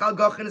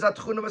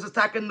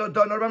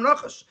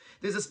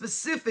a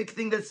specific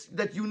thing that's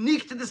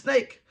unique to the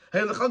snake,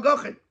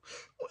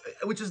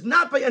 which is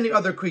not by any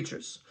other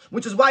creatures.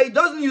 Which is why he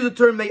doesn't use the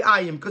term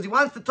me'ayim, because he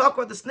wants to talk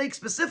about the snake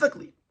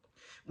specifically.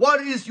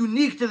 What is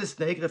unique to the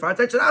snake? That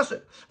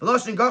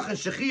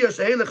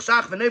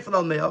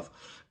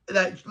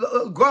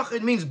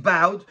gachen means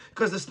bowed,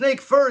 because the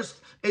snake first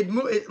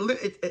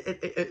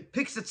it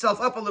picks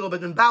itself up a little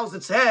bit and bows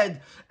its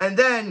head, and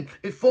then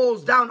it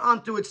falls down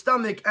onto its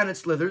stomach and it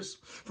slithers.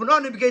 First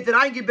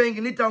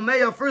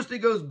it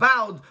goes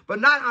bowed,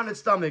 but not on its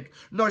stomach.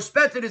 Nor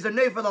spetet is a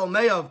nefel al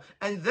meyav,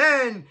 and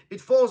then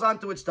it falls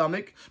onto its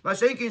stomach.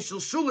 But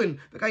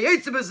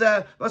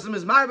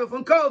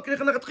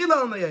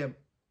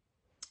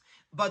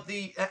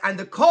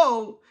the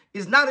kol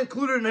is not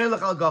included in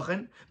Heilech al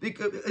Gachen,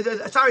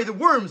 because the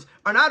worms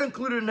are not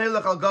included in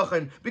Heilech al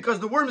Gachen, because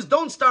the worms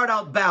don't start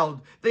out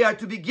bowed. They are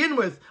to begin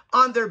with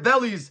on their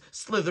bellies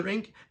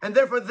slithering, and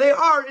therefore they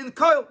are in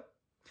koil.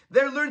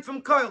 They're learned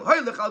from koil.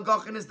 Heilech al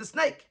Gachen is the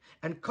snake,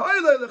 and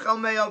koil Heilech al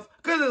Meyav,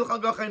 koil Heilech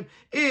al Gachen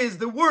is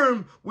the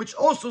worm which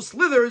also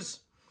slithers,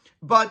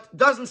 but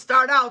doesn't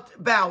start out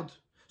bowed.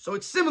 So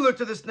it's similar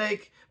to the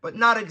snake, but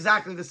not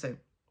exactly the same.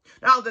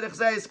 Now the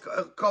Rechzeh is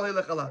kol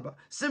Heilech al Arba.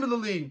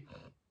 Similarly,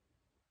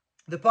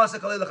 the pasuk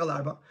Heilech al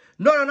Arba,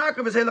 nor an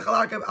akrav is Heilech al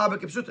Arba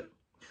kipshuta.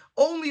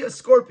 Only a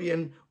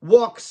scorpion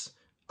walks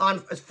on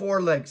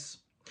 4 legs.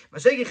 The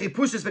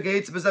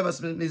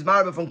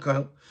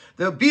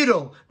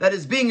beetle that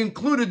is being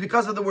included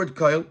because of the word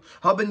koil,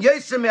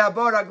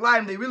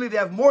 they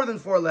have more than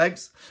 4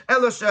 legs,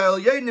 but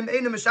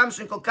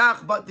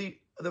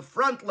the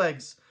front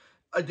legs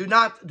do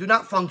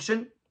not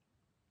function.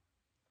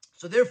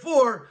 So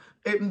therefore,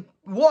 it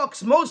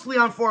walks mostly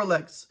on 4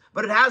 legs,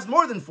 but it has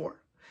more than 4.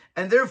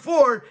 And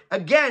therefore,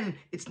 again,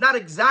 it's not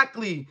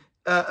exactly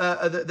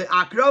the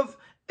akrav.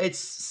 It's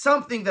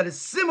something that is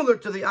similar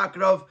to the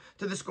akrav,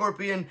 to the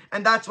scorpion,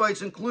 and that's why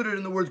it's included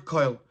in the word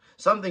koil.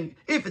 Something,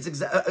 if it's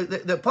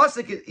the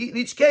pasuk, in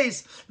each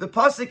case, the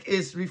pasuk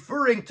is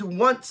referring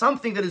to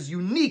something that is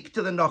unique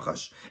to the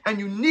nachash and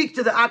unique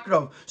to the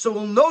akrav. So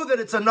we'll know that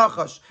it's a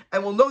nachash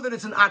and we'll know that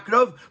it's an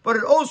akrav, but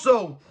it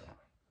also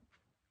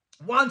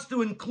wants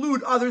to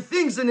include other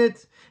things in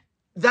it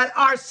that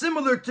are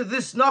similar to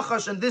this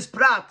nachash and this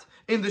prat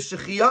in the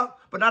shechiyah,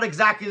 but not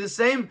exactly the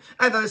same,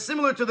 and that is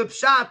similar to the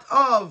pshat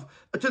of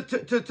to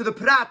the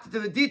prat, to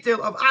the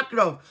detail of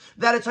akrav,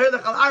 that it's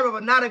haylech al arba,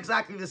 but not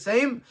exactly the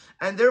same,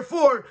 and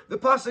therefore the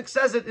pasuk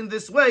says it in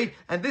this way,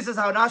 and this is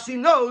how Rashi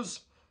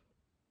knows.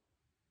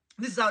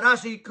 This is how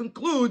Rashi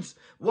concludes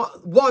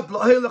what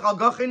haylech al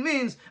gachin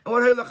means and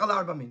what haylech al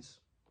arba means.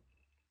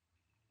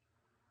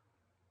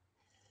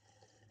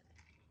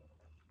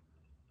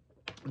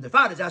 This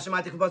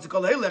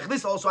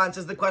also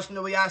answers the question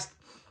that we asked.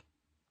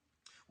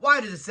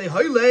 Why does it say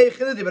Heilech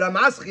in the Dibra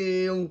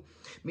Maschil?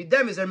 Mit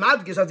dem ist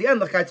Madgish auf die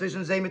Ähnlichkeit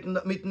zwischen sie mit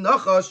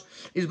Nachash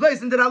is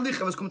placed in der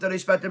Halicha, was kommt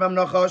später beim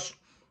Nachash.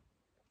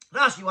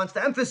 Rashi wants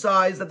to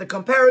emphasize that the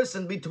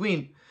comparison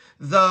between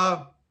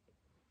the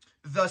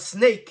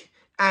snake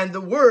and the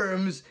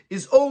worms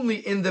is only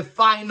in the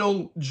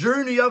final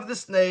journey of the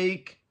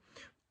snake.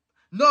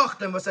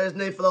 Nachdem, was says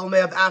Nefel may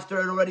have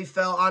after it already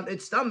fell on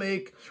its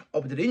stomach.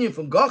 Ob der Inyan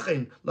von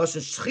Gachin,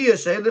 Lashon Shchia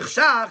Shelich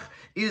Shach,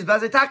 is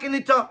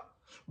Bazetakinita.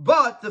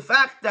 But the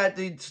fact that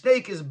the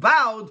snake is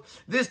bowed,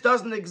 this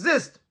doesn't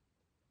exist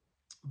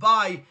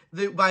by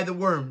the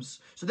worms.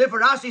 So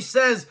therefore Rashi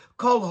says,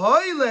 Kol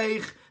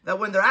Hoylech, that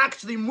when they're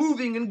actually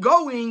moving and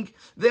going,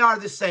 they are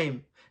the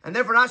same. And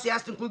therefore Rashi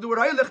has to include the word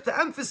Hoylech to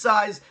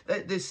emphasize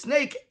that the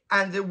snake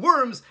and the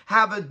worms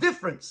have a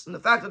difference. And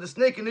the fact that the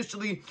snake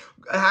initially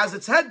has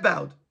its head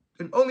bowed.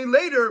 And only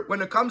later,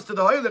 when it comes to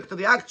the Hoylech, to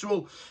the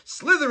actual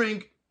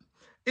slithering,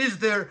 is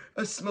there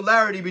a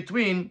similarity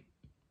between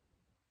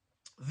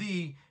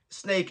the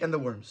snake and the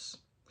worms.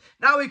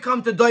 Now we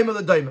come to Doima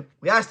LeDoima.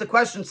 We asked the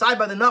question, side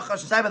by the Nachash,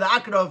 side by the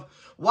Akrav,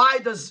 why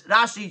does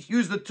Rashi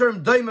use the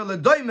term Doima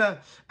LeDoima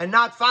and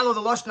not follow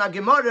the Lashon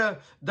HaGemara,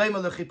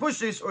 Doima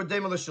LeChipushis or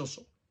Doima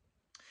LeShilshal?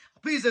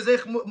 Please, as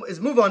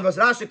move on, was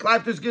Rashi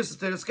Klaiptus gives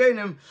to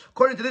Teraskenim.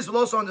 According to this,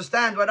 we'll also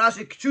understand why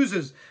Rashi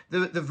chooses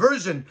the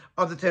version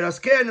of the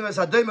Teraskenim as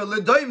Doima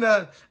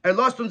LeDoima, and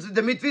lost on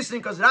the Mitwissen,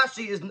 because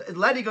Rashi is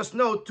letting us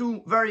know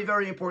 2 very,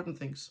 very important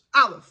things.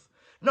 Aleph.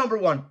 Number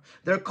 1,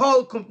 they're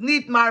called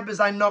Kumpnit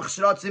Marbezai Noch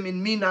Shratzim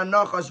in Mina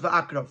Nachash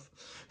Va'akrav.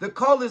 The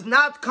call is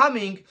not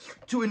coming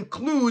to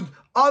include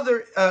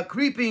other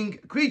creeping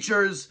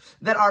creatures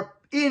that are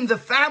in the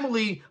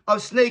family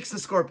of snakes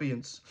and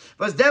scorpions.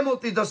 And that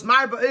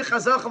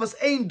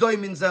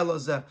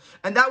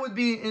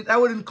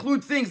would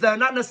include things that are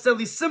not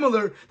necessarily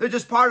similar, they're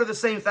just part of the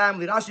same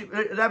family. Rashi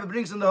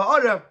brings in the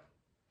Ha'ara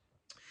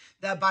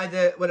that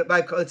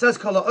it says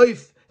Kala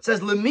Oif, it says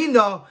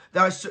Lemina,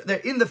 they're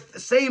in the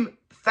same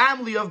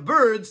family of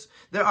birds.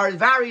 There are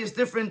various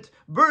different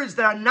birds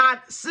that are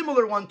not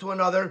similar one to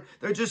another.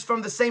 They're just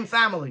from the same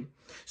family.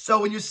 So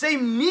when you say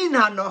min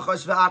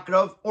hanachash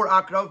v'akrav or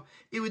akrav,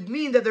 it would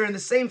mean that they're in the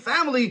same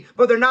family,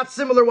 but they're not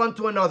similar one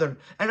to another.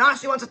 And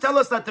Rashi wants to tell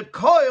us that the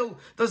koil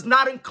does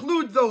not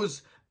include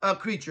those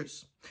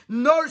creatures.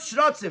 Nor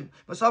shratzim,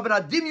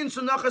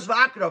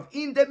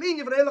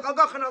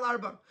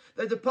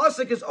 that the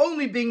pasuk is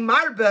only being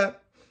marbe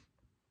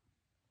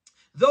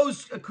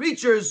those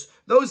creatures,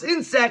 those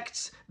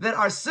insects that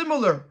are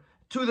similar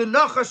to the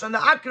nachash and the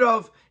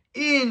akrav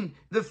in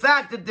the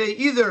fact that they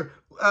either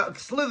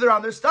slither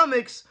on their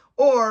stomachs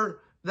or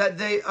that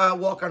they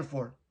walk on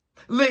 4.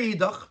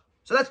 Le'idach.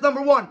 So that's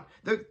number 1.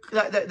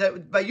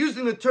 By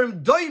using the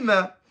term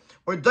doima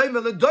or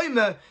doima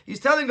ledoima, he's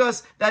telling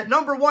us that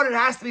number 1, it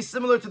has to be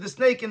similar to the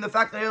snake in the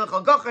fact that haylech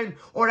al gachin,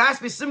 or it has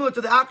to be similar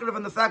to the akrav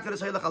in the fact that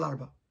it's haylech al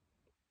arba.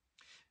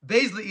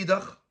 Beis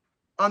le'idach.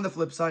 On the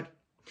flip side,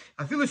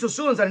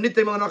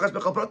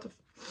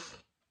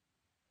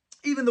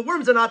 even the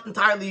worms are not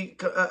entirely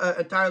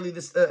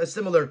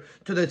similar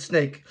to the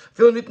snake.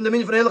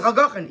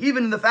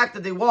 Even in the fact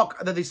that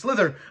they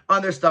slither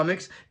on their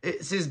stomachs,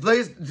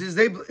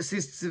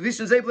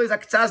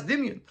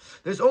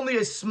 there's only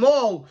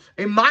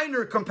a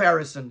minor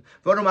comparison.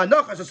 Because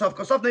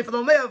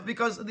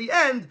at the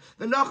end,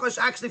 the nachash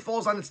actually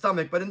falls on its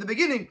stomach. But in the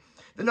beginning,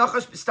 the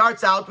nachash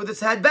starts out with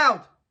its head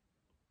bowed.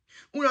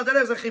 Una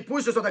der is a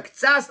chipusha, so the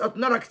ktsas,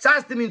 not a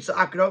ktsas means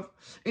akrav,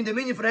 in the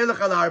meaning for Helech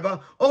al Arba.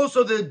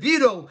 Also, the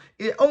beetle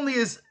it only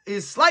is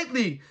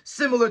slightly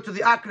similar to the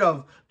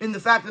akrav in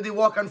the fact that they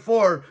walk on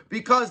four,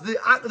 because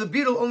the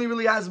beetle only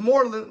really has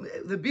more.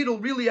 The beetle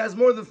really has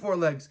more than four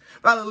legs.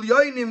 It's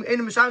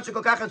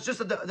just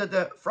that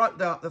the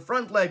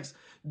front legs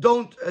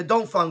don't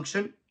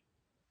function.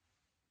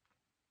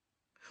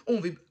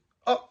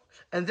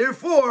 And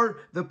therefore,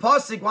 the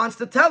pasuk wants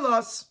to tell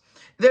us.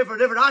 Therefore,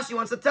 Rashi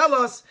wants to tell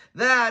us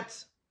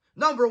that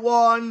number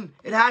one,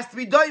 it has to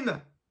be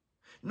doima.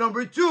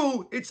 Number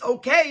two, it's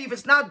okay if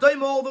it's not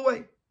doima all the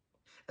way,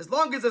 as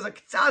long as there's a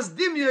ktsas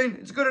dimyon,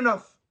 it's good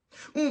enough.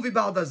 And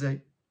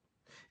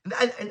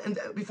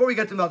before we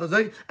get to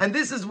Baldazay, and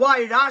this is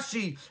why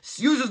Rashi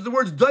uses the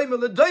words doima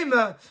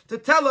ledoima to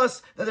tell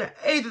us that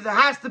either there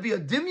has to be a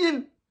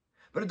dimyon,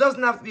 but it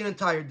doesn't have to be an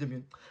entire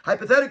dimyon.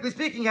 Hypothetically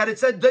speaking, had it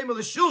said doima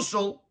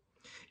leshilshul,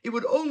 it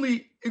would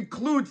only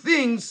include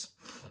things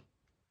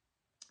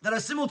that are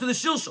similar to the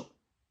shilshul.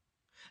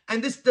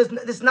 And this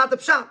is not the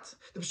pshat.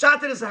 The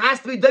pshat is it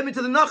has to be demi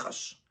to the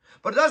nachash.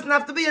 But it doesn't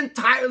have to be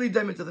entirely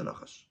demi to the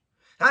nachash.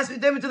 It has to be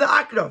demi to the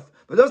akrav.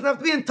 But it doesn't have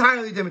to be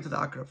entirely demi to the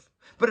akrav.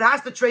 But it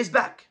has to trace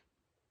back.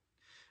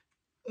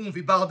 Now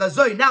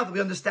that we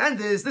understand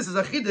this is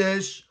a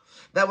chiddush,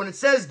 that when it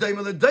says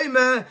doima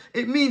ledoima,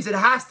 it means it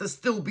has to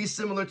still be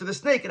similar to the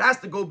snake. It has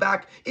to go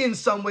back in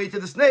some way to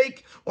the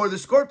snake or the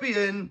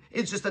scorpion.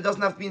 It's just that it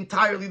doesn't have to be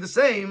entirely the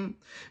same.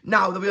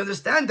 Now that we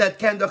understand that,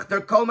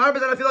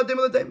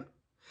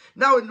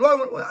 now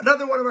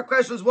another one of our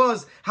questions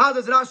was, how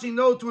does Rashi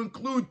know to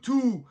include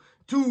two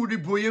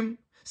ribuyim,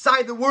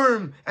 side the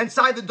worm and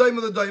side the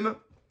doima ledoima?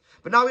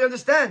 But now we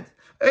understand.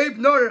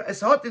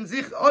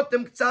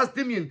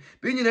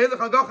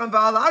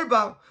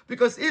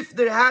 Because if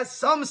there has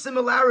some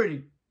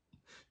similarity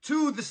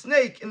to the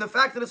snake in the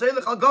fact that it's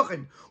Helech al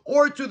Gachin,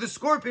 or to the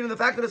scorpion in the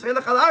fact that it's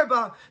Helech al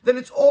Arba, then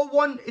it's all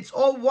one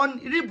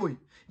ribui.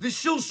 The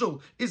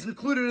shilshul is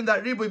included in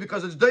that ribui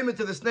because it's doima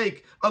to the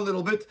snake a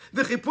little bit.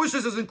 The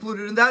chipushas is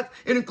included in that.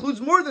 It includes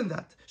more than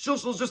that.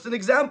 Shilshul is just an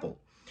example.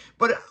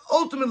 But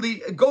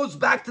ultimately, it goes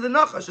back to the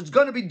nachash. It's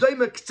going to be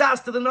doima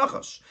ktsas to the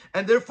nachash.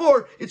 And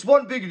therefore, it's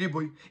one big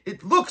ribui.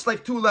 It looks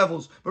like two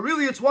levels, but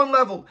really it's one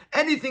level.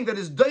 Anything that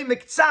is doima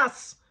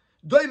ktsas,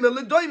 doima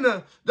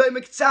ledoima, doima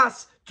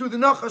ktsas to the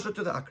nachash or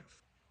to the akrav.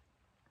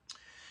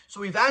 So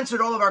we've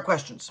answered all of our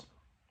questions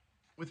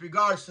with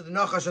regards to the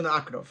nachash and the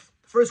akrav.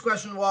 The first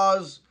question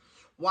was,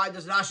 why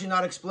does Rashi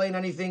not explain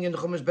anything in the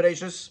Chumash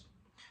Bereshis?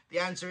 The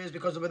answer is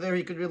because over there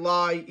he could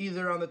rely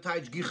either on the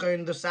taich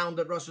gichen, the sound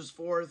that rushes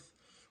forth,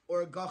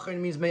 or gachin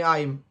means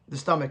me'ayim, the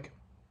stomach.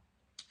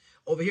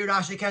 Over here,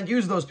 Rashi can't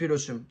use those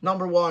pirushim.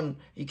 Number one,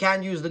 he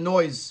can't use the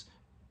noise,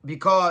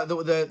 because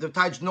the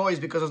taich noise,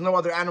 because there's no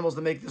other animals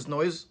that make this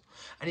noise.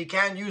 And he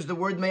can't use the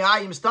word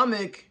me'ayim,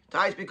 stomach,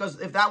 taich, because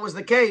if that was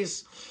the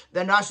case,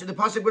 then Rashi, the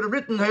pasuk would have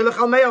written Helech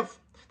al me'av.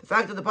 The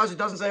fact that the pasuk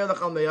doesn't say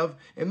Helech al me'av,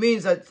 it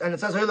means that, and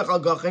it says Helech al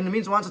gachin, it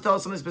means it wants to tell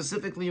us something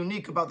specifically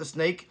unique about the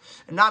snake,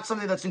 and not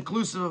something that's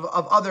inclusive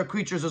of other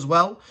creatures as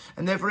well.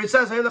 And therefore it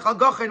says Helech al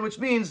gachin, which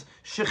means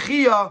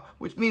shechia,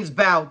 which means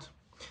bowed.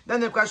 Then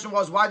the question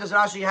was, why does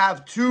Rashi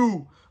have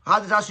two? How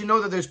does Rashi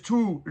know that there's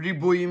two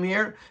ribuyim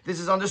here?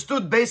 This is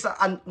understood based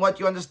on what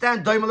you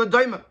understand, doima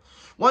ledoima.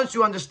 Once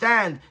you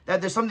understand that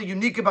there's something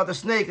unique about the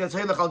snake, that's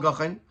Helech al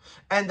Gachin,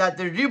 and that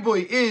the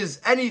ribui is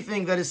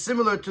anything that is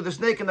similar to the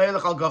snake and the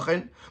Helech al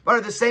Gachin, but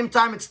at the same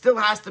time it still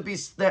has to be,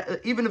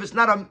 even if it's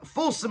not a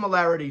full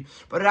similarity,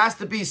 but it has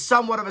to be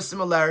somewhat of a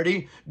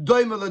similarity,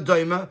 doima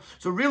ledoima.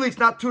 So really it's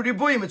not two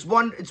ribuyim, it's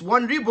one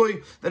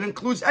ribui that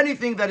includes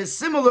anything that is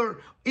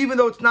similar, even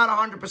though it's not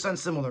 100%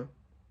 similar.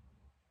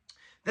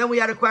 Then we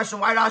had a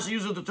question, why Rashi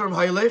uses the term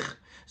Helech?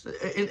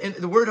 In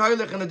the word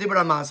Hoylech in the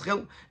Dibra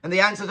Maschil, and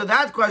the answer to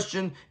that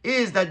question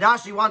is that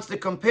Rashi wants to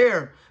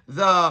compare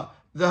the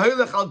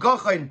Hoylech al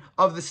Gachin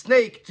of the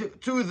snake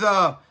to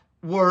the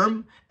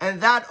worm,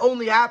 and that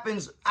only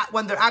happens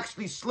when they're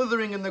actually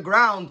slithering in the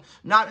ground,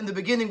 not in the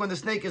beginning when the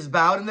snake is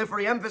bowed, and therefore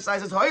he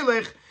emphasizes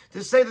Hoylech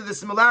to say that the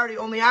similarity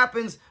only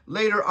happens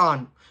later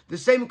on. The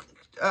same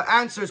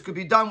answers could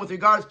be done with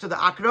regards to the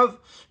akrav,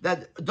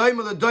 that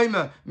doima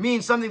ledoima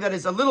means something that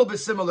is a little bit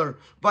similar,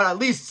 but at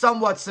least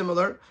somewhat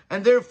similar,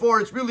 and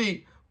therefore it's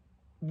really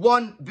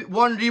one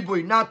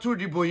ribui, not two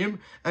ribuyim,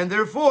 and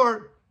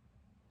therefore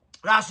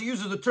Rashi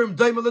uses the term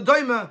doima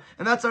ledoima,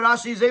 and that's how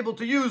Rashi is able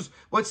to use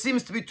what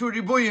seems to be two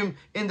ribuyim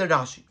in the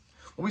Rashi.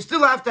 What we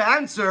still have to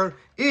answer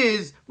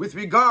is with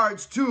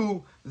regards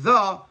to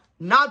the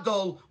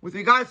nadol, with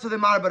regards to the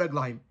marba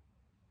raglaim.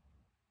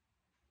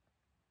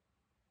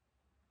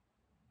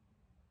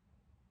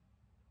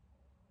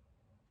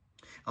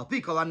 Al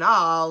pi kol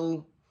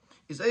anal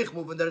is eich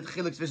moving that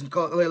chilik zwischen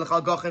Helech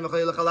al Gachin and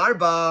Helech al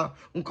Arba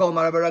and kol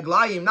marba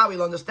raglaim. Now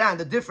we'll understand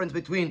the difference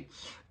between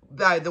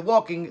the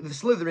walking, the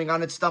slithering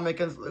on its stomach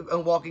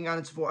and walking on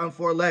its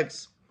four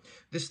legs.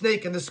 the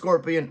snake and the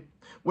scorpion,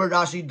 where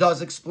Rashi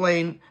does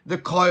explain the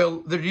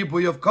coil, the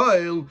ribuy of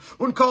coil,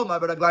 but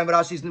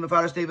Rashi's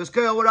Mefaresh Tevis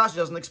coil, where Rashi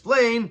doesn't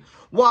explain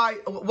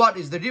what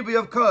is the ribuy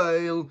of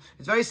coil.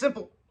 It's very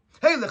simple.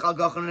 This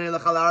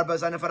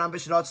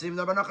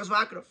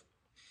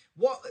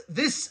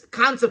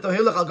concept of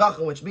hilach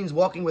al-gachan, which means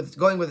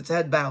going with its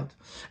head bowed,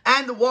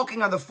 and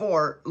walking on the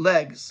four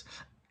legs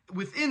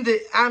within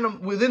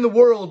the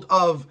world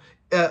of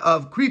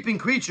creeping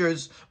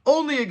creatures,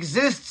 only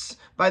exists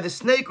by the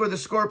snake or the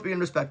scorpion,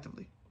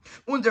 respectively.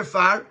 When the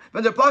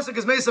pasuk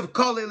is made of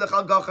kol hilach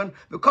al-gachan,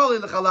 v'kol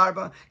hilach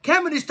al-arba,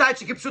 kemenish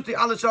taichi kipshuti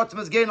ala shatim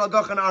as gein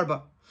al-gachan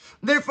arba.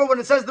 Therefore, when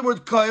it says the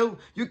word koil,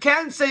 you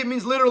can't say it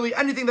means literally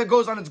anything that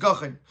goes on its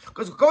gachan,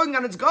 because going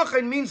on its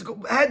gachan means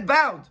head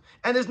bowed,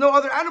 and there's no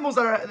other animals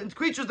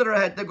creatures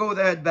that go with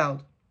their head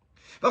bowed.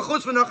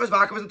 Because besides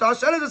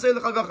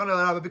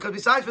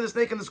for the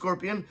snake and the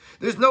scorpion,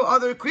 there's no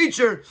other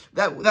creature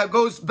that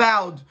goes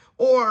bowed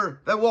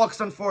or that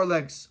walks on four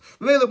legs.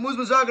 Therefore,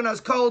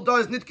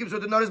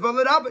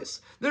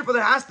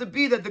 there has to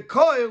be that the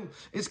koil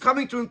is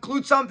coming to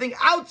include something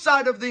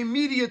outside of the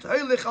immediate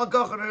heilich al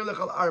gachan or heilich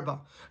al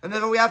arba, and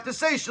therefore we have to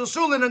say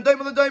shilshulin and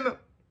daimel daimel,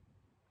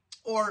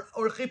 or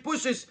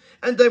chipushis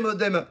and daimel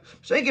daimel.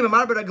 Sheikim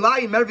marber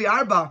aglayim mervi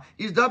arba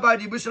is dabei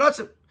ribush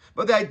ratzim.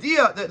 But the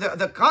idea,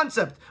 the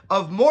concept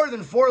of more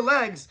than four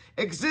legs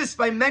exists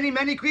by many,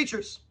 many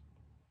creatures.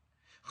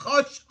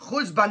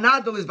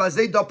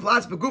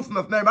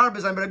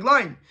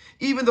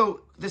 Even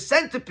though the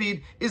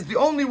centipede is the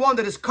only one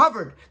that is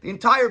covered, the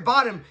entire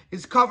bottom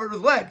is covered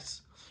with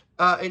legs.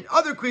 In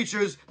other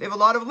creatures, they have a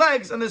lot of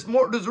legs, and there's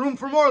room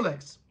for more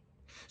legs.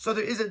 So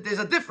there's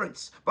a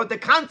difference. But the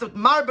concept,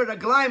 marber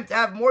aglaim, to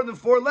have more than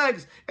four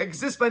legs,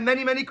 exists by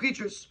many, many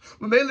creatures.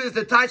 Umele is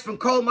detached from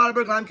kol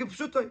marber aglaim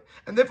kipshutoy.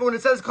 And therefore, when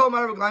it says kol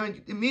marber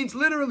aglaim, it means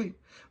literally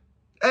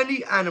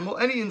any animal,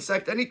 any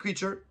insect, any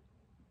creature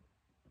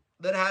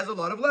that has a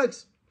lot of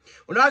legs.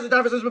 When Rashi says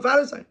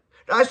Rashi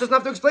doesn't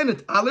have to explain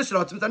it.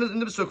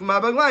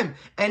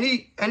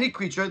 Any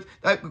creature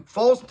that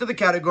falls into the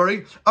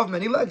category of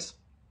many legs.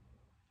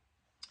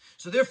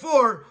 So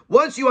therefore,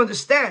 once you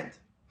understand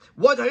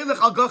what hilach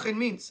al gachan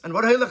means and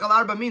what hilach al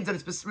arba means, that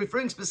it's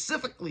referring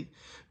specifically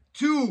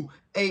to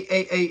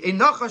a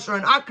nachash or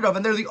an akrav,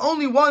 and they're the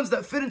only ones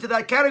that fit into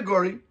that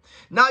category.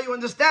 Now you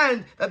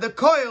understand that the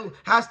coil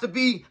has to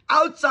be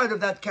outside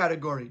of that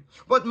category.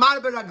 But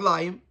marber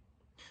aglayim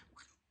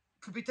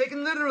could be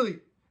taken literally.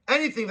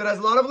 Anything that has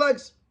a lot of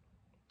legs.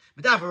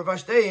 But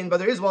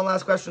there is one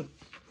last question.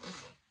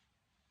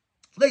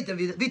 Later,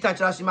 why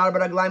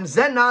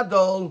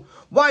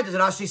does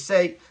Rashi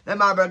say that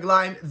marber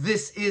aglaim,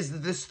 this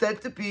is the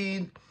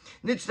centipede?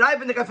 It should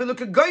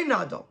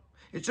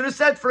have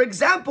said, for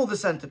example, the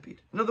centipede.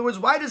 In other words,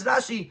 why does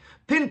Rashi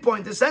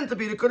pinpoint the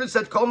centipede? It could have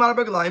said kol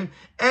marber aglaim,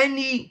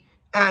 any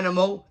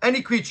animal,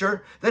 any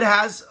creature that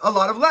has a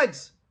lot of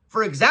legs.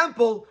 For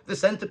example, the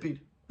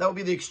centipede. That would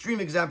be the extreme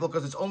example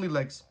because it's only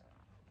legs.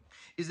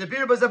 Is the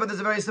beer, but there's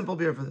a very simple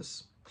beer for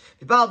this.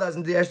 Made the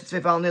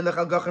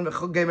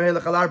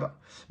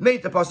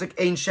pasuk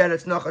ein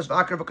sheretz nachash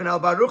v'akar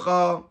v'kanal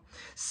barucha.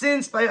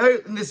 Since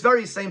in this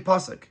very same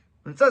pasuk,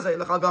 when it says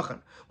hilach al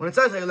gachan, when it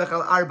says hilach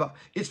al arba,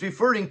 it's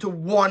referring to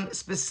one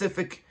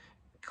specific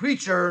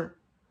creature.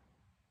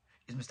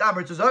 Is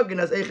mistaber to zogin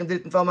as eichen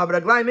didn't fall marber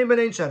aglayim in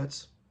ein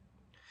sheretz.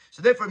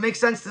 So therefore, it makes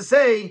sense to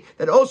say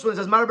that also when it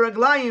says marber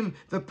aglayim,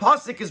 the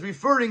pasuk is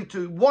referring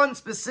to one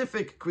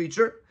specific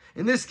creature.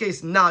 In this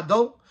case,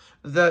 nadal,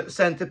 the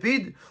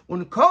centipede.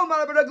 And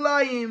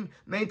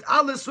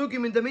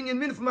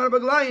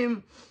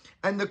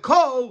the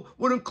kol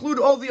would include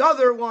all the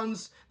other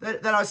ones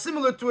that are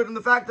similar to it in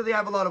the fact that they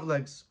have a lot of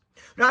legs.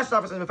 Rashi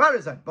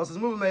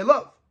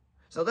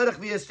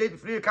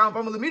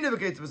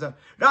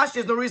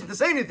has no reason to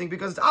say anything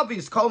because it's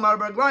obvious kol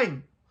marber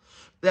aglayim,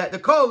 that the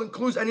kol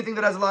includes anything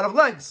that has a lot of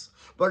legs.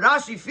 But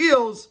Rashi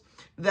feels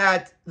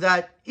that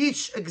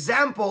each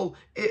example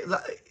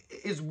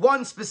is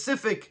one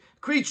specific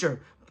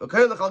creature.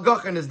 Hilach al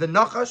gachan is the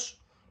nachash,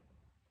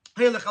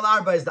 hilach al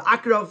arba is the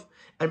akrav,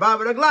 and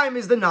marber aglaim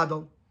is the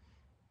nadal.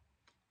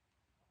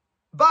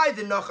 By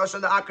the nachash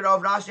and the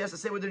akrav, Rashi has to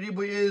say what the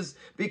ribuy is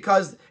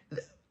because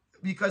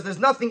there's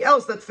nothing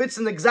else that fits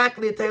in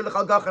exactly at hilach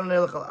al gachan and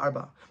hilach al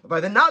arba. But by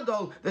the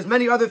nadal, there's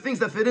many other things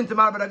that fit into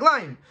marber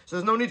aglaim, so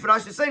there's no need for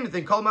Rashi to say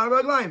anything. Call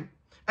marber aglaim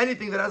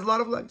anything that has a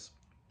lot of legs.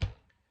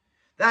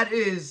 That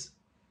is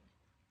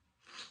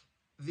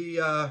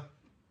the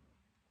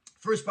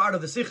first part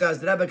of the Sikha, as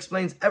the Rebbe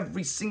explains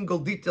every single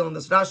detail in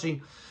this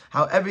Rashi,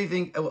 how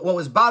everything, what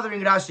was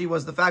bothering Rashi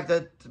was the fact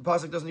that the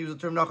pasuk doesn't use the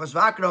term nachash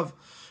v'akrav,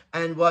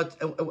 and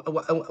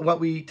what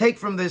we take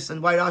from this,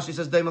 and why Rashi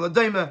says daima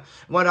l'daima,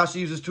 why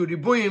Rashi uses two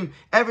ribuyim,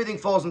 everything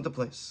falls into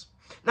place.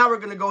 Now we're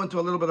going to go into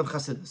a little bit of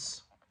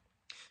Chassidus.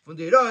 From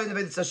the Eroy and the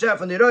Vedas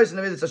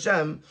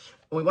Hashem,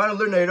 when we want to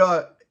learn the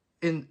Eroy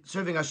in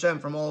serving Hashem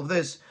from all of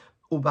this,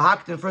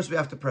 ubahaktim, first we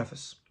have to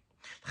preface.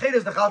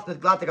 There's something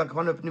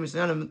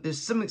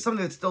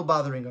that's still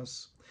bothering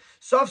us.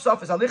 At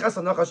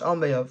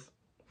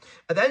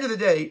the end of the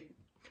day,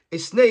 a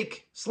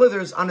snake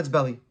slithers on its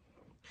belly.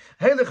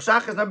 The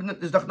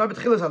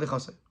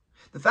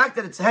fact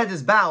that its head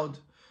is bowed,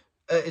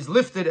 is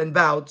lifted and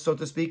bowed, so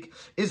to speak,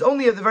 is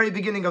only at the very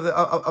beginning of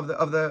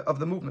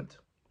the movement.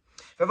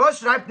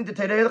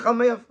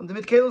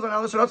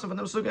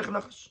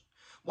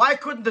 Why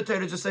couldn't the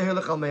Torah just say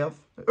Hilech al Me'av?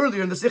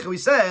 Earlier in the Sikha we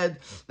said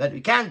that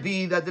it can't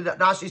be that the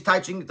Rashi is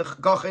teaching the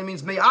Gachin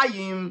means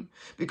Me'ayim,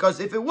 because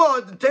if it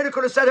would, the Torah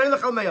could have said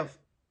Hilech al Me'av.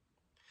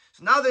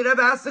 So now the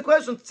Rebbe asks the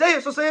question, say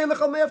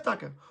Hilech al Me'av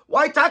Taka.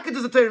 Why Taka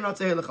does the Torah not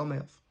say Hilech al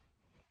Me'av?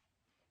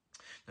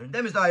 And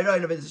them is the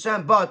Ayrayin of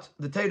Hashem, but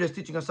the Torah is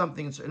teaching us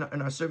something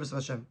in our service of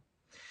Hashem.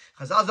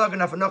 Chazal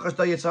sagen af Nachash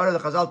da Yitzhara, the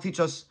Chazal teach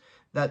us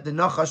that the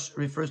Nachash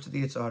refers to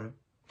the Yitzhara.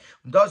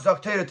 And thus the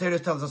Torah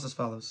tells us as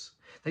follows.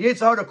 The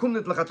Yitzhara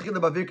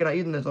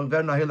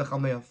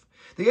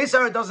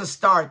doesn't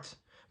start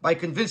by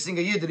convincing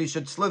a Yid that he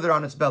should slither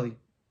on its belly.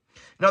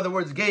 In other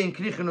words, gain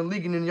krichin and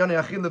ligin in yonei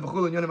achil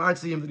b'chul and yonei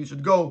artziyim, that he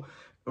should go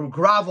or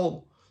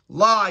grovel,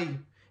 lie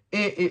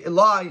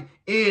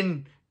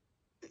in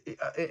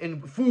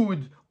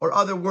food or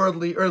other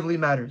earthly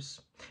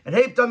matters. And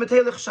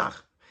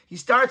he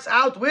starts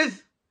out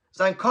with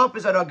sein Kopf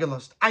is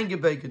aragelast,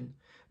 eingebeugen,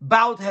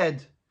 bowed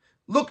head,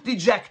 look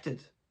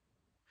dejected.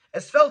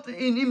 As felt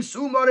in him, he's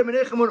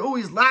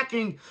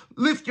lacking.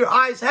 Lift your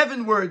eyes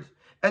heavenward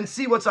and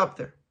see what's up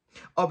there.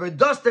 Aber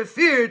das der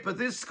feared, but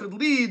this could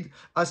lead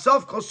a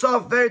sof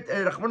kosof vert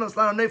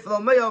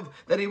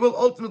that he will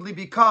ultimately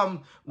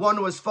become one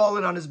who has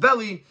fallen on his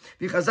belly.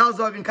 This is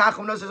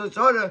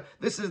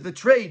the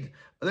trade.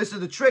 This is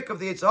the trick of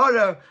the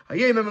Yitzhara.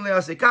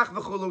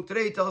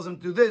 Today he tells him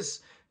to do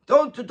this.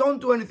 Don't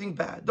do anything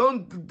bad.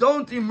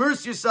 Don't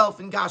immerse yourself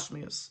in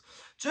Gashmias.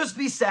 Just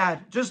be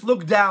sad. Just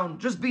look down.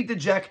 Just be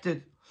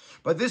dejected.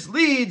 But this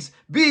leads,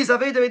 this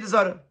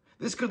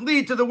could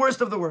lead to the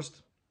worst of the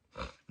worst.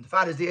 And the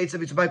fact is the Eitzah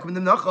v'Yitzvah the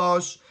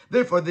Nachash.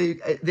 Therefore, the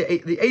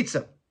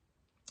Eitzah,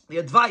 the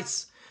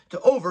advice to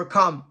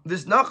overcome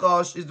this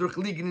Nachash is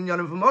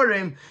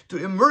to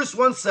immerse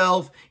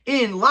oneself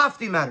in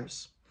lofty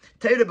matters.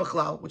 Teira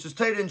b'chlal, which is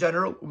Teira in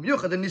general,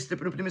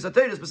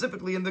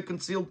 specifically in the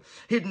concealed,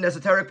 hidden,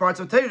 esoteric parts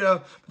of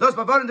Teira,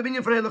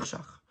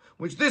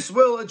 which this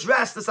will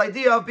address this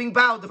idea of being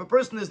bowed. If a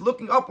person is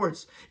looking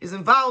upwards, is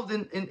involved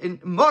in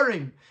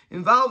morim,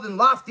 involved in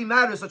lofty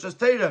matters such as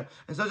Teira,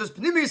 and such as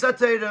Pnimis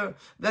HaTeira,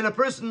 then a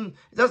person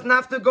doesn't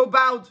have to go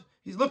bowed.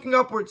 He's looking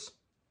upwards.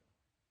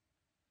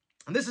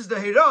 And this is the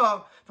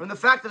Hira from the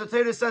fact that the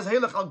Torah says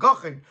Hilech al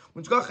Gachin,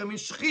 which Gachin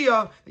means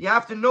Shechia, that you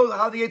have to know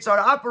how the Yitzhara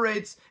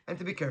operates and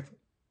to be careful.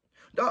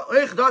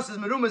 Das is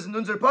merumas in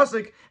unser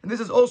pasuk, and this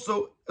is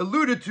also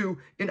alluded to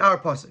in our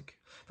pasuk.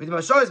 The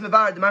Marsha is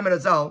mevar the Maimon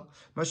Azal.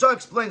 Marsha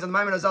explains on the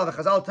Maimon Azal. The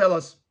Chazal tell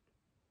us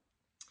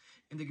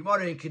in the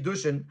Gemara in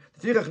Kiddushin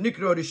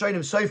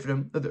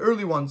that the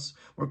early ones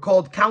were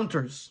called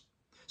counters.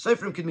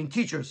 Seifrim can mean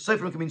teachers.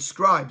 Seifrim can mean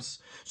scribes.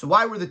 So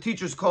why were the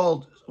teachers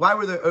called? Why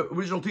were the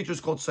original teachers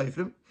called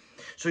Seifrim?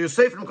 So your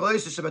Seifrim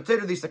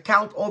they used to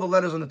count all the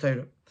letters on the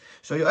Torah.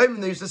 So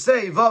they used to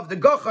say Vav the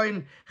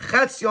Gachin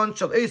Chetzion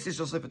Shel Eisis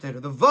Shel Sefer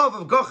Torah. The Vav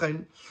of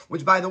Gachin,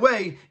 which by the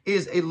way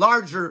is a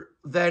larger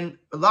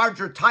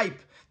type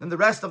than the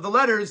rest of the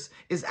letters,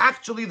 is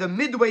actually the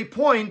midway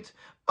point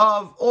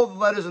of all the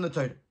letters in the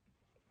Torah.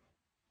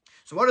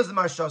 So what does the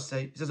Marsha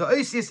say? He says the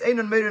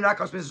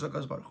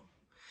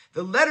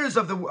letters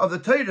of the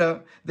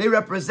Torah, they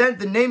represent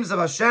the names of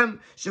Hashem,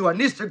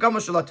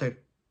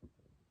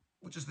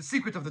 which is the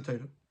secret of the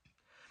Torah.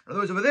 In other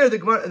words, over there, the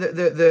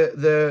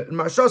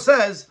Marsha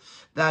says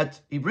that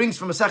he brings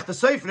from a Masechta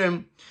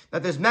Seifrim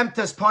that there's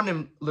Memtes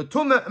Panim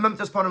L'Tumah and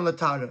Memtes Panim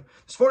L'Tara.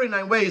 There's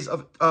 49 ways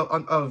of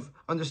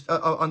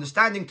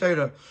understanding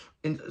Torah,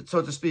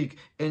 so to speak,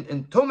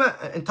 in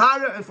Tumah and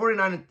Tara, and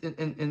 49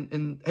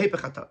 in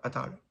Hepech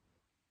Atara.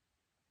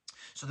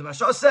 So the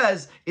Marsha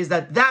says is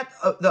that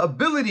the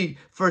ability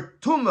for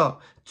Tumah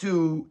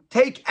to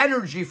take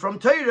energy from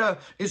Torah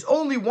is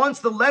only once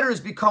the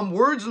letters become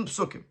words and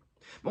psukim.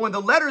 But when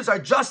the letters are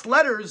just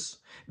letters,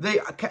 they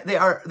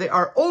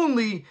are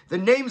only the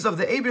names of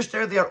the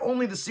Eibishter. They are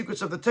only the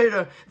secrets of the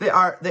Torah. They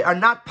are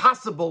not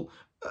possible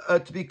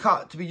to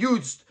be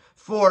used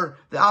for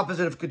the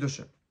opposite of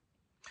kedusha.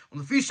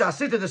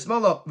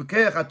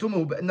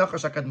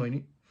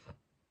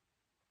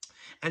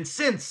 And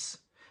since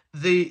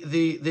the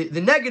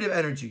negative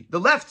energy, the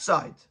left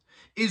side,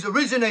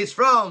 originates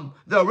from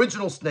the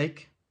original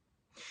snake.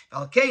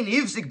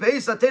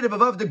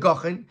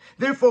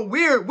 Therefore,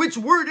 which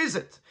word is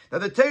it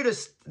that the Torah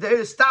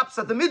stops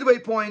at the midway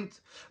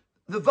point?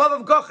 The Vav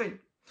of Gachin.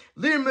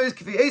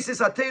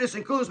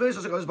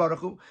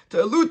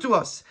 To allude to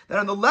us that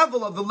on the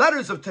level of the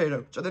letters of Torah,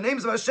 which are the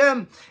names of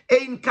Hashem,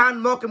 there's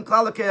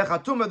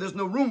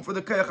no room for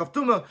the Keach of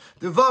Tumah,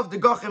 the Vav, the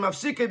Gachin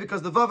Mafsike,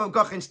 because the Vav of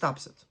Gachin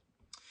stops it.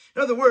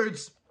 In other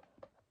words,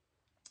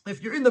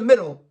 if you're in the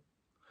middle,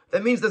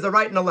 that means there's a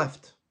right and a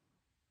left,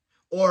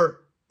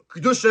 or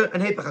Kedusha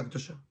and Hepech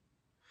HaKedusha.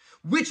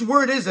 Which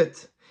word is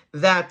it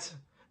that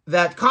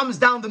comes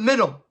down the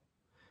middle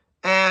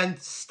and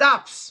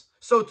stops,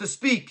 so to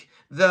speak,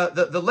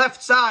 the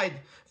left side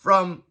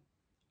from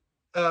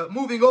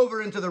moving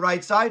over into the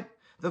right side,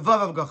 the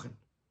Vav of Gochen.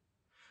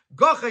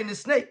 Gochen is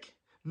snake.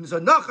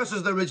 So Nachash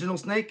is the original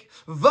snake.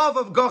 Vav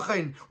of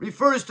Gochen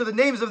refers to the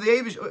names of the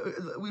Abish,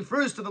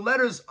 refers to the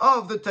letters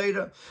of the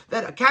Torah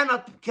that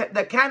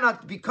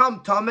cannot become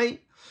Tameh,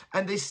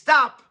 and they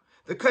stop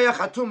the Koyach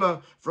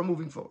HaTumah from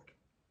moving forward.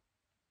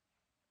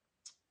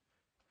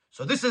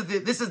 So this is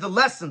the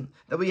lesson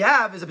that we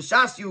have, is if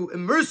you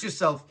immerse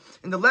yourself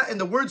in the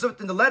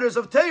letters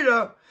of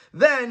Torah,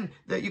 then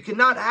that you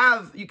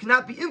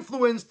cannot be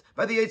influenced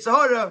by the Yetzer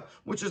Hara,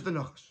 which is the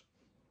Nachash.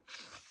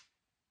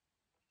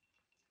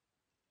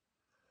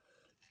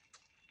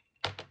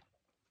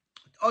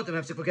 Now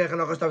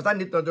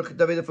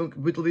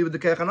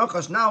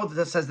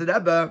that says the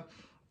Rebbe,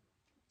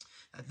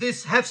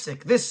 this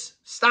hefsek, this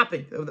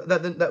stopping,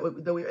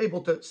 that we're able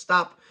to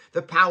stop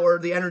the power,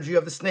 the energy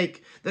of the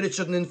snake, that it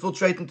shouldn't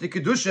infiltrate into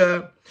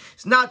Kedusha.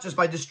 It's not just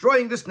by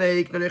destroying the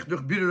snake,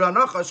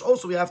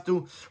 also we have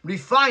to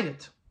refine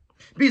it.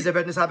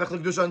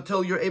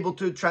 Until you're able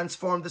to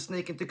transform the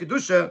snake into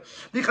Kedusha.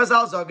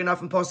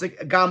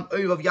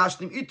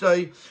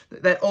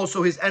 That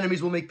also his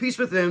enemies will make peace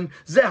with him.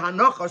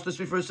 This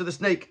refers to the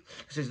snake.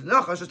 The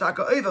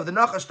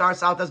Nachash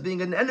starts out as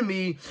being an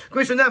enemy.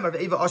 As it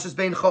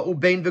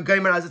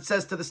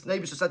says to the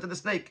snake, said to the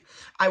snake,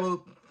 I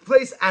will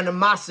place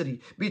animosity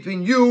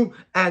between you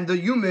and the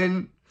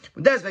human.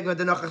 Ultimately,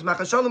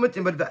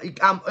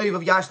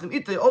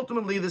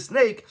 the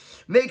snake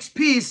makes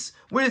peace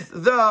with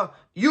the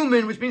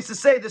human, which means to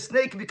say the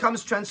snake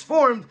becomes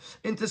transformed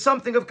into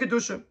something of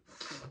Kedusha.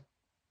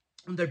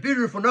 The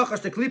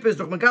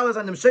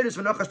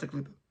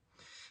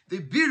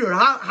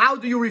birur, how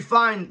do you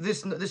refine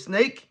this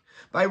snake?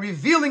 By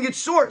revealing its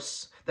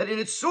source. That in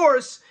its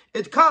source,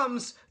 it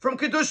comes from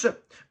Kedusha.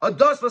 The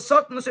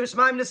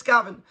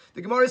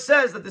Gemara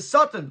says that the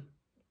Satan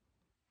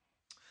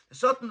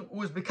who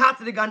was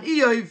Mekaterig on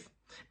Eiv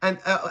and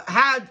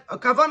had a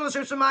kavanah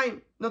l'shem shemayim.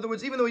 In other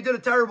words, even though he did a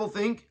terrible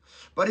thing,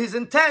 but his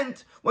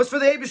intent was for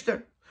the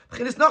Eibishter.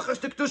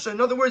 In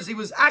other words, he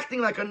was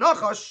acting like a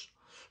Nachash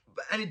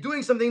and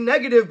doing something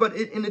negative, but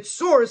in its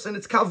source and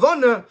its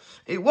kavanah,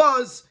 it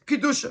was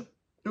Kedusha.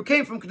 It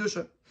came from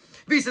Kedusha.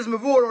 Says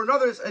Mavur, or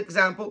another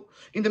example,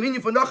 in the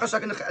meaning for Nachash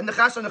and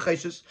Nechash and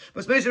Necheshes,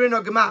 was Moshe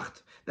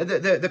gemacht,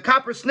 the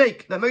copper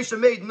snake that Moshe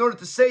made in order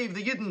to save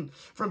the Yidden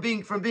from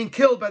being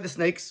killed by the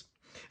snakes.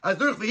 As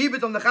durch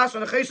v'hibit on Nechash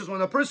and Necheshes, when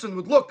a person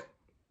would look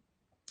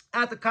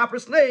at the copper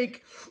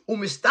snake,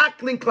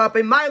 umistakling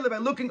klape mile, by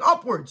looking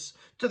upwards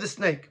to the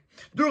snake.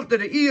 Durch the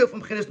re'iyah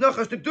from Chines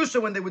Nachash to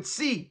Kedusha, when they would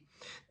see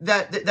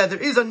that there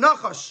is a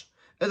Nachash,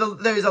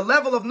 there is a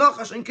level of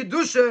Nachash in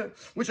Kedusha,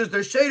 which is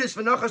their shadis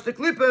for Nachash to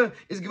Klippe,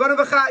 is Gevara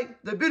V'chai,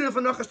 the bitter for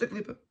Nachash to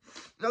Klippe.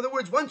 In other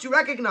words, once you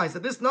recognize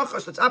that this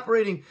Nachash that's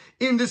operating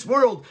in this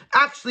world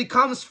actually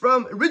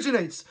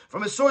originates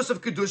from a source of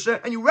Kedusha,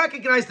 and you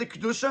recognize the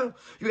Kedusha,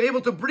 you're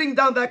able to bring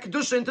down that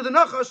Kedusha into the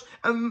Nachash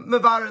and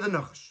Mevara the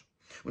Nachash.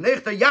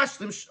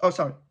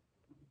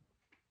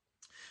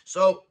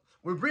 So,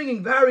 we're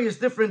bringing various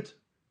different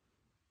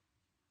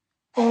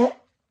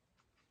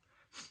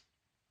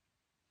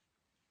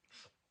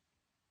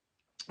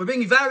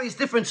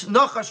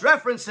Nachash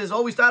references.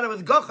 Always started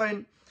with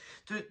Gochen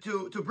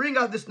to bring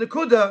out this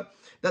Nakuda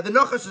that the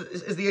Nachash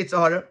is the Yetzer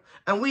Hara,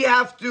 and we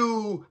have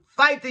to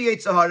fight the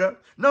Yetzer Hara.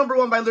 Number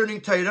one, by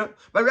learning Torah,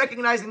 by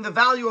recognizing the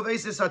value of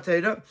Esis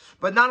HaTorah.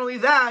 But not only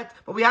that,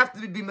 but we have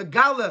to be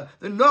Megala,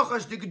 the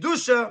Nachash, the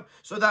Kedusha,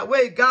 so that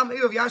way Gam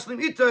Eov Yashlim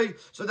Itoy,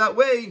 so that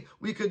way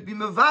we could be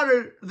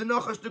Mevarer the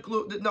Nachash the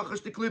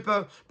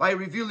Klipa by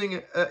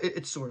revealing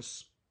its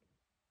source.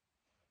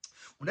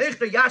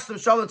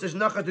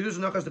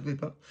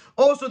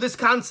 Also, this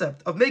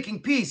concept of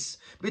making peace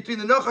between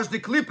the Nachash the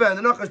Klipa and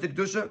the Nachash the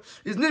Kedusha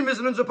is Nirmis,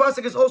 and the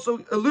pasuk is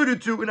also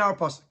alluded to in our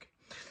pasuk.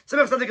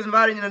 Tzemach Tzedek is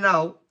inviting in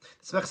now.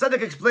 Tzemach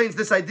Tzedek explains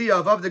this idea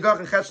of the Gach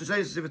and Ches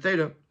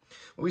Sheshes.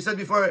 What we said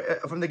before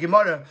from the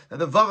Gemara, that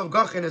the Vav of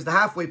Gachin is the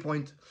halfway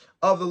point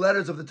of the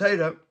letters of the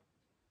Torah.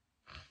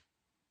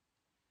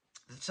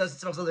 It says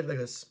Tzemach Tzedek like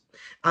this.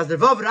 As the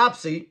Vav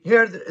Rapsi,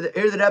 here the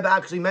Rebbe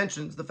actually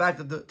mentions the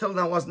fact that till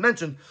now wasn't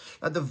mentioned,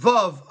 that the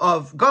Vav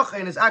of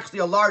Gachin is actually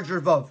a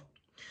larger Vav.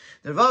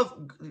 The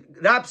Vav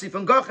Rapsi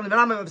from Gachin, the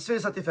Ramam of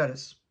Sfiris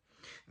HaTiferes.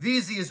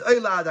 Vizi is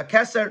Oila Ada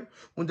Keser,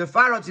 und der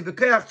Pfarrer sie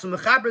bekeach zum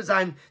Mechaber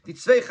sein, die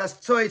zwei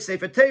Chaszoy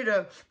Sefer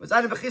Teire, was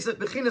eine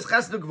Bechines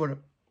Chesed und Gvura.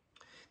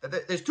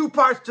 There's two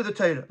parts to the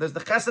Teire. There's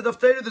the Chesed of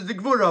Teire, there's the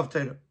Gvura of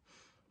Teire.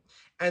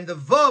 And the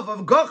Vav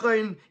of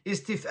Gachin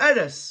is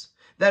Tiferes,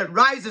 that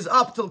rises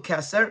up till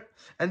Keser,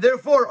 and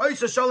therefore,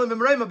 Oisha Shalom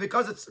Imreima,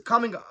 because it's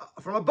coming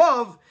from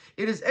above,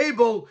 it is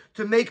able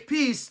to make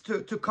peace,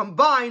 to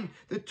combine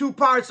the two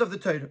parts of the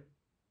Torah.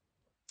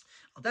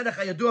 Just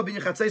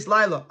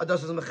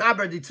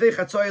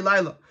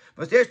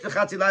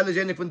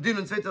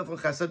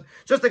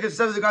like it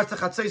says with regards to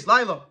Chatzeis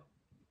Laila.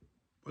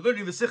 We're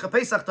learning the Sikha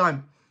Pesach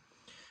time,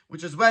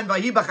 which is when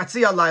Vahiba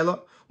Chatzia Laila,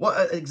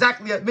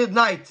 exactly at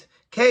midnight,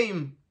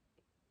 came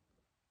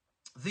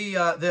the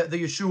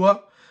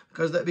Yeshua.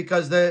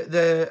 because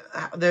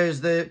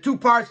there's the two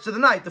parts to the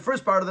night. The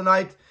first part of the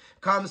night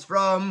comes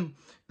from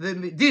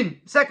the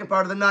din. Second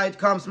part of the night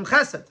comes from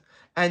chesed.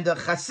 And the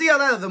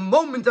chasiyah, the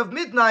moment of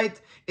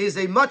midnight, is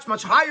a much,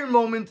 much higher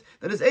moment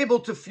that is able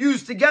to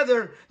fuse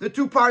together the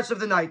two parts of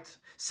the night.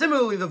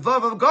 Similarly, the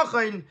vav of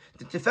gachain,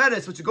 the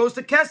tiferes, which goes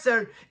to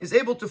keser, is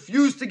able to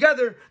fuse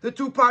together the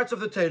two parts of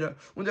the Torah.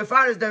 When the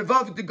far is der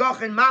vav the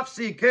gachain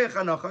mafsi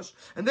kechanachash,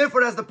 and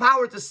therefore it has the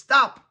power to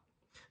stop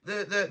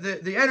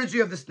the energy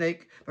of the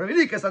snake.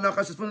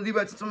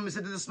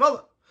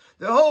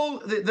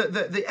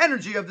 The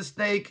energy of the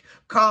snake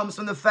comes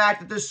from the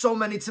fact that there's so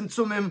many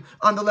tzimtzumim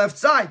on the left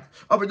side.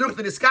 But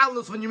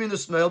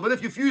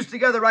if you fuse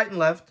together right and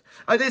left,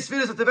 then there's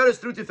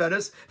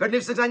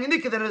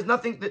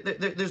nothing.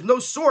 There's no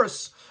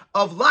source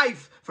of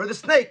life for the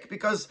snake,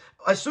 because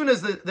as soon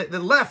as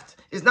the left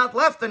is not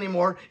left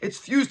anymore, it's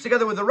fused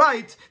together with the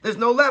right. There's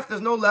no left.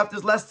 There's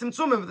less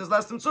tzimtzumim. If there's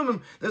less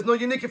tzimtzumim, there's no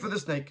unika for the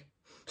snake.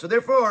 So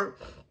therefore,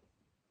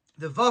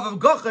 the vav of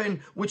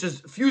gachain, which is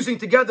fusing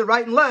together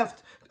right and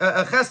left,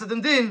 chesed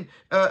and din,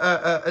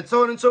 and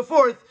so on and so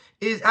forth,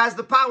 has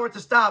the power to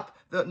stop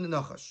the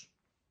nachash.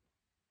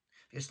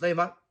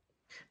 Yesleima,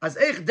 as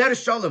eich der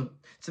shalom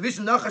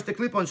zwischen nachash de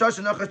klipa and shash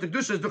nachash de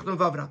kedusha is durch den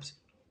vav rapsi.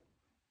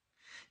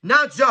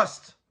 Not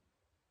just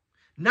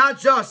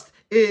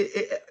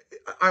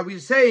are we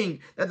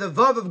saying that the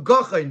vav of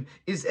gachain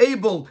is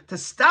able to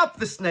stop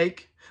the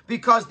snake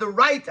because the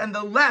right and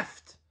the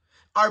left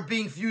are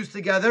being fused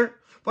together,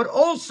 but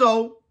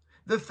also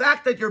the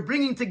fact that you're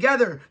bringing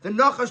together the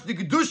nachash de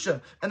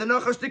kedusha and the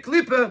nachash de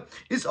klipa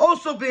is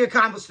also being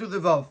accomplished through the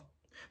vav.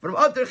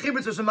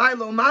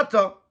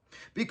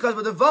 Because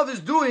what the vav is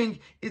doing,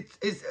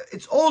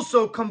 it's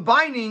also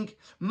combining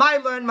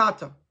maila and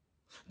mata.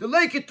 The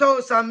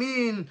leikitos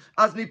amin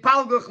as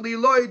mipalgach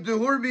liloy de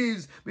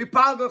hurbis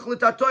mipalgach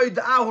litatoy de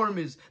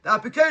ahormis. The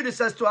Apikeda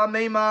says to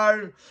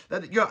Ameimar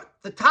that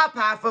the top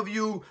half of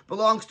you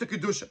belongs to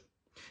kedusha.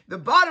 The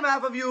bottom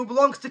half of you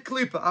belongs to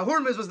klipa.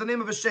 Ahurmiz was the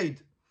name of a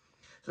shade.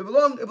 So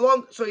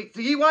So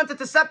he wanted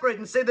to separate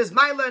and say there's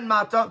Maila and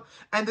Mata,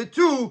 and the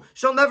two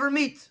shall never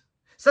meet.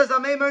 Says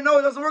Ameimer, no,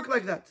 it doesn't work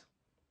like that.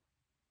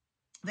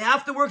 They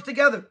have to work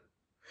together.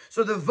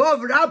 So the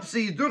vav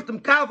rapsi durch dem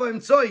kava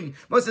im zoi,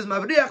 was is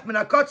mavriach min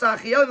hakotza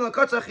achiyel min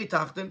hakotza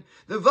achitachten.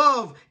 The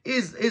vav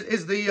is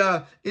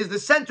the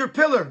center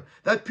pillar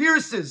that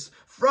pierces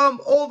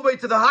from all the way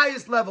to the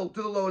highest level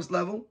to the lowest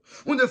level.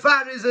 And the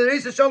fat is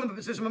a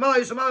shalom, so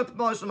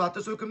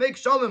we can make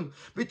shalom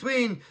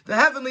between the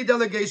heavenly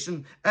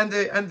delegation and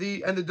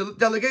the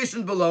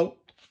delegation below.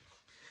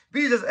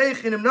 And so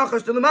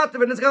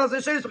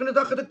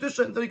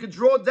you can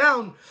draw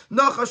down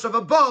nachash of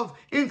above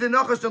into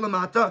nachash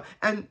delamata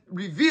and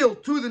reveal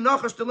to the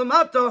nachash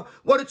delamata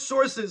what its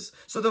source is.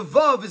 So the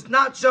vav is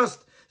not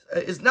just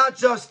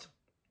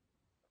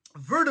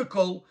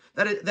vertical,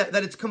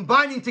 that it's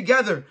combining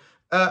together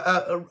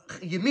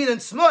Yamin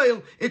and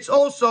Smoil. It's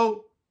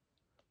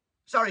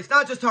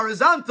not just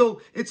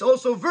horizontal, it's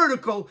also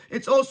vertical.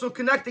 It's also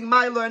connecting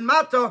Maila and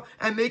Mata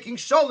and making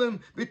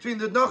Shalom between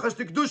the Nachash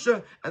de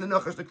Kedusha and the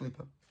Nachash de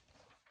Klipa.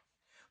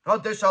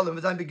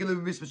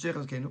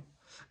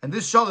 And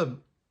this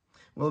Shalom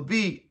will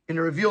be in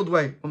a revealed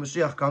way when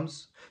Mashiach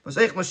comes.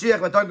 Also,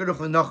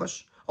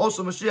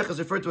 Mashiach is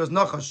referred to as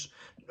Nachash.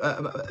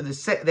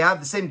 They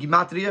have the same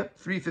Gematria,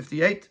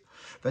 358.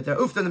 But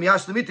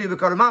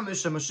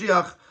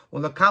Mashiach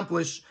will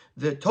accomplish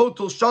the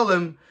total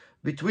Shalom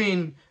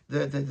between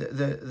the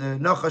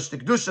Nachash de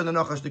Kedusha and the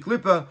Nachash de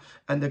Klipa,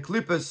 and the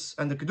Klipas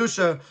and the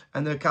Kedusha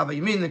and the Kava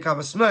Yamin and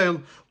Kava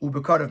Smail,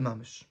 Ubekar of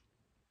Mamish.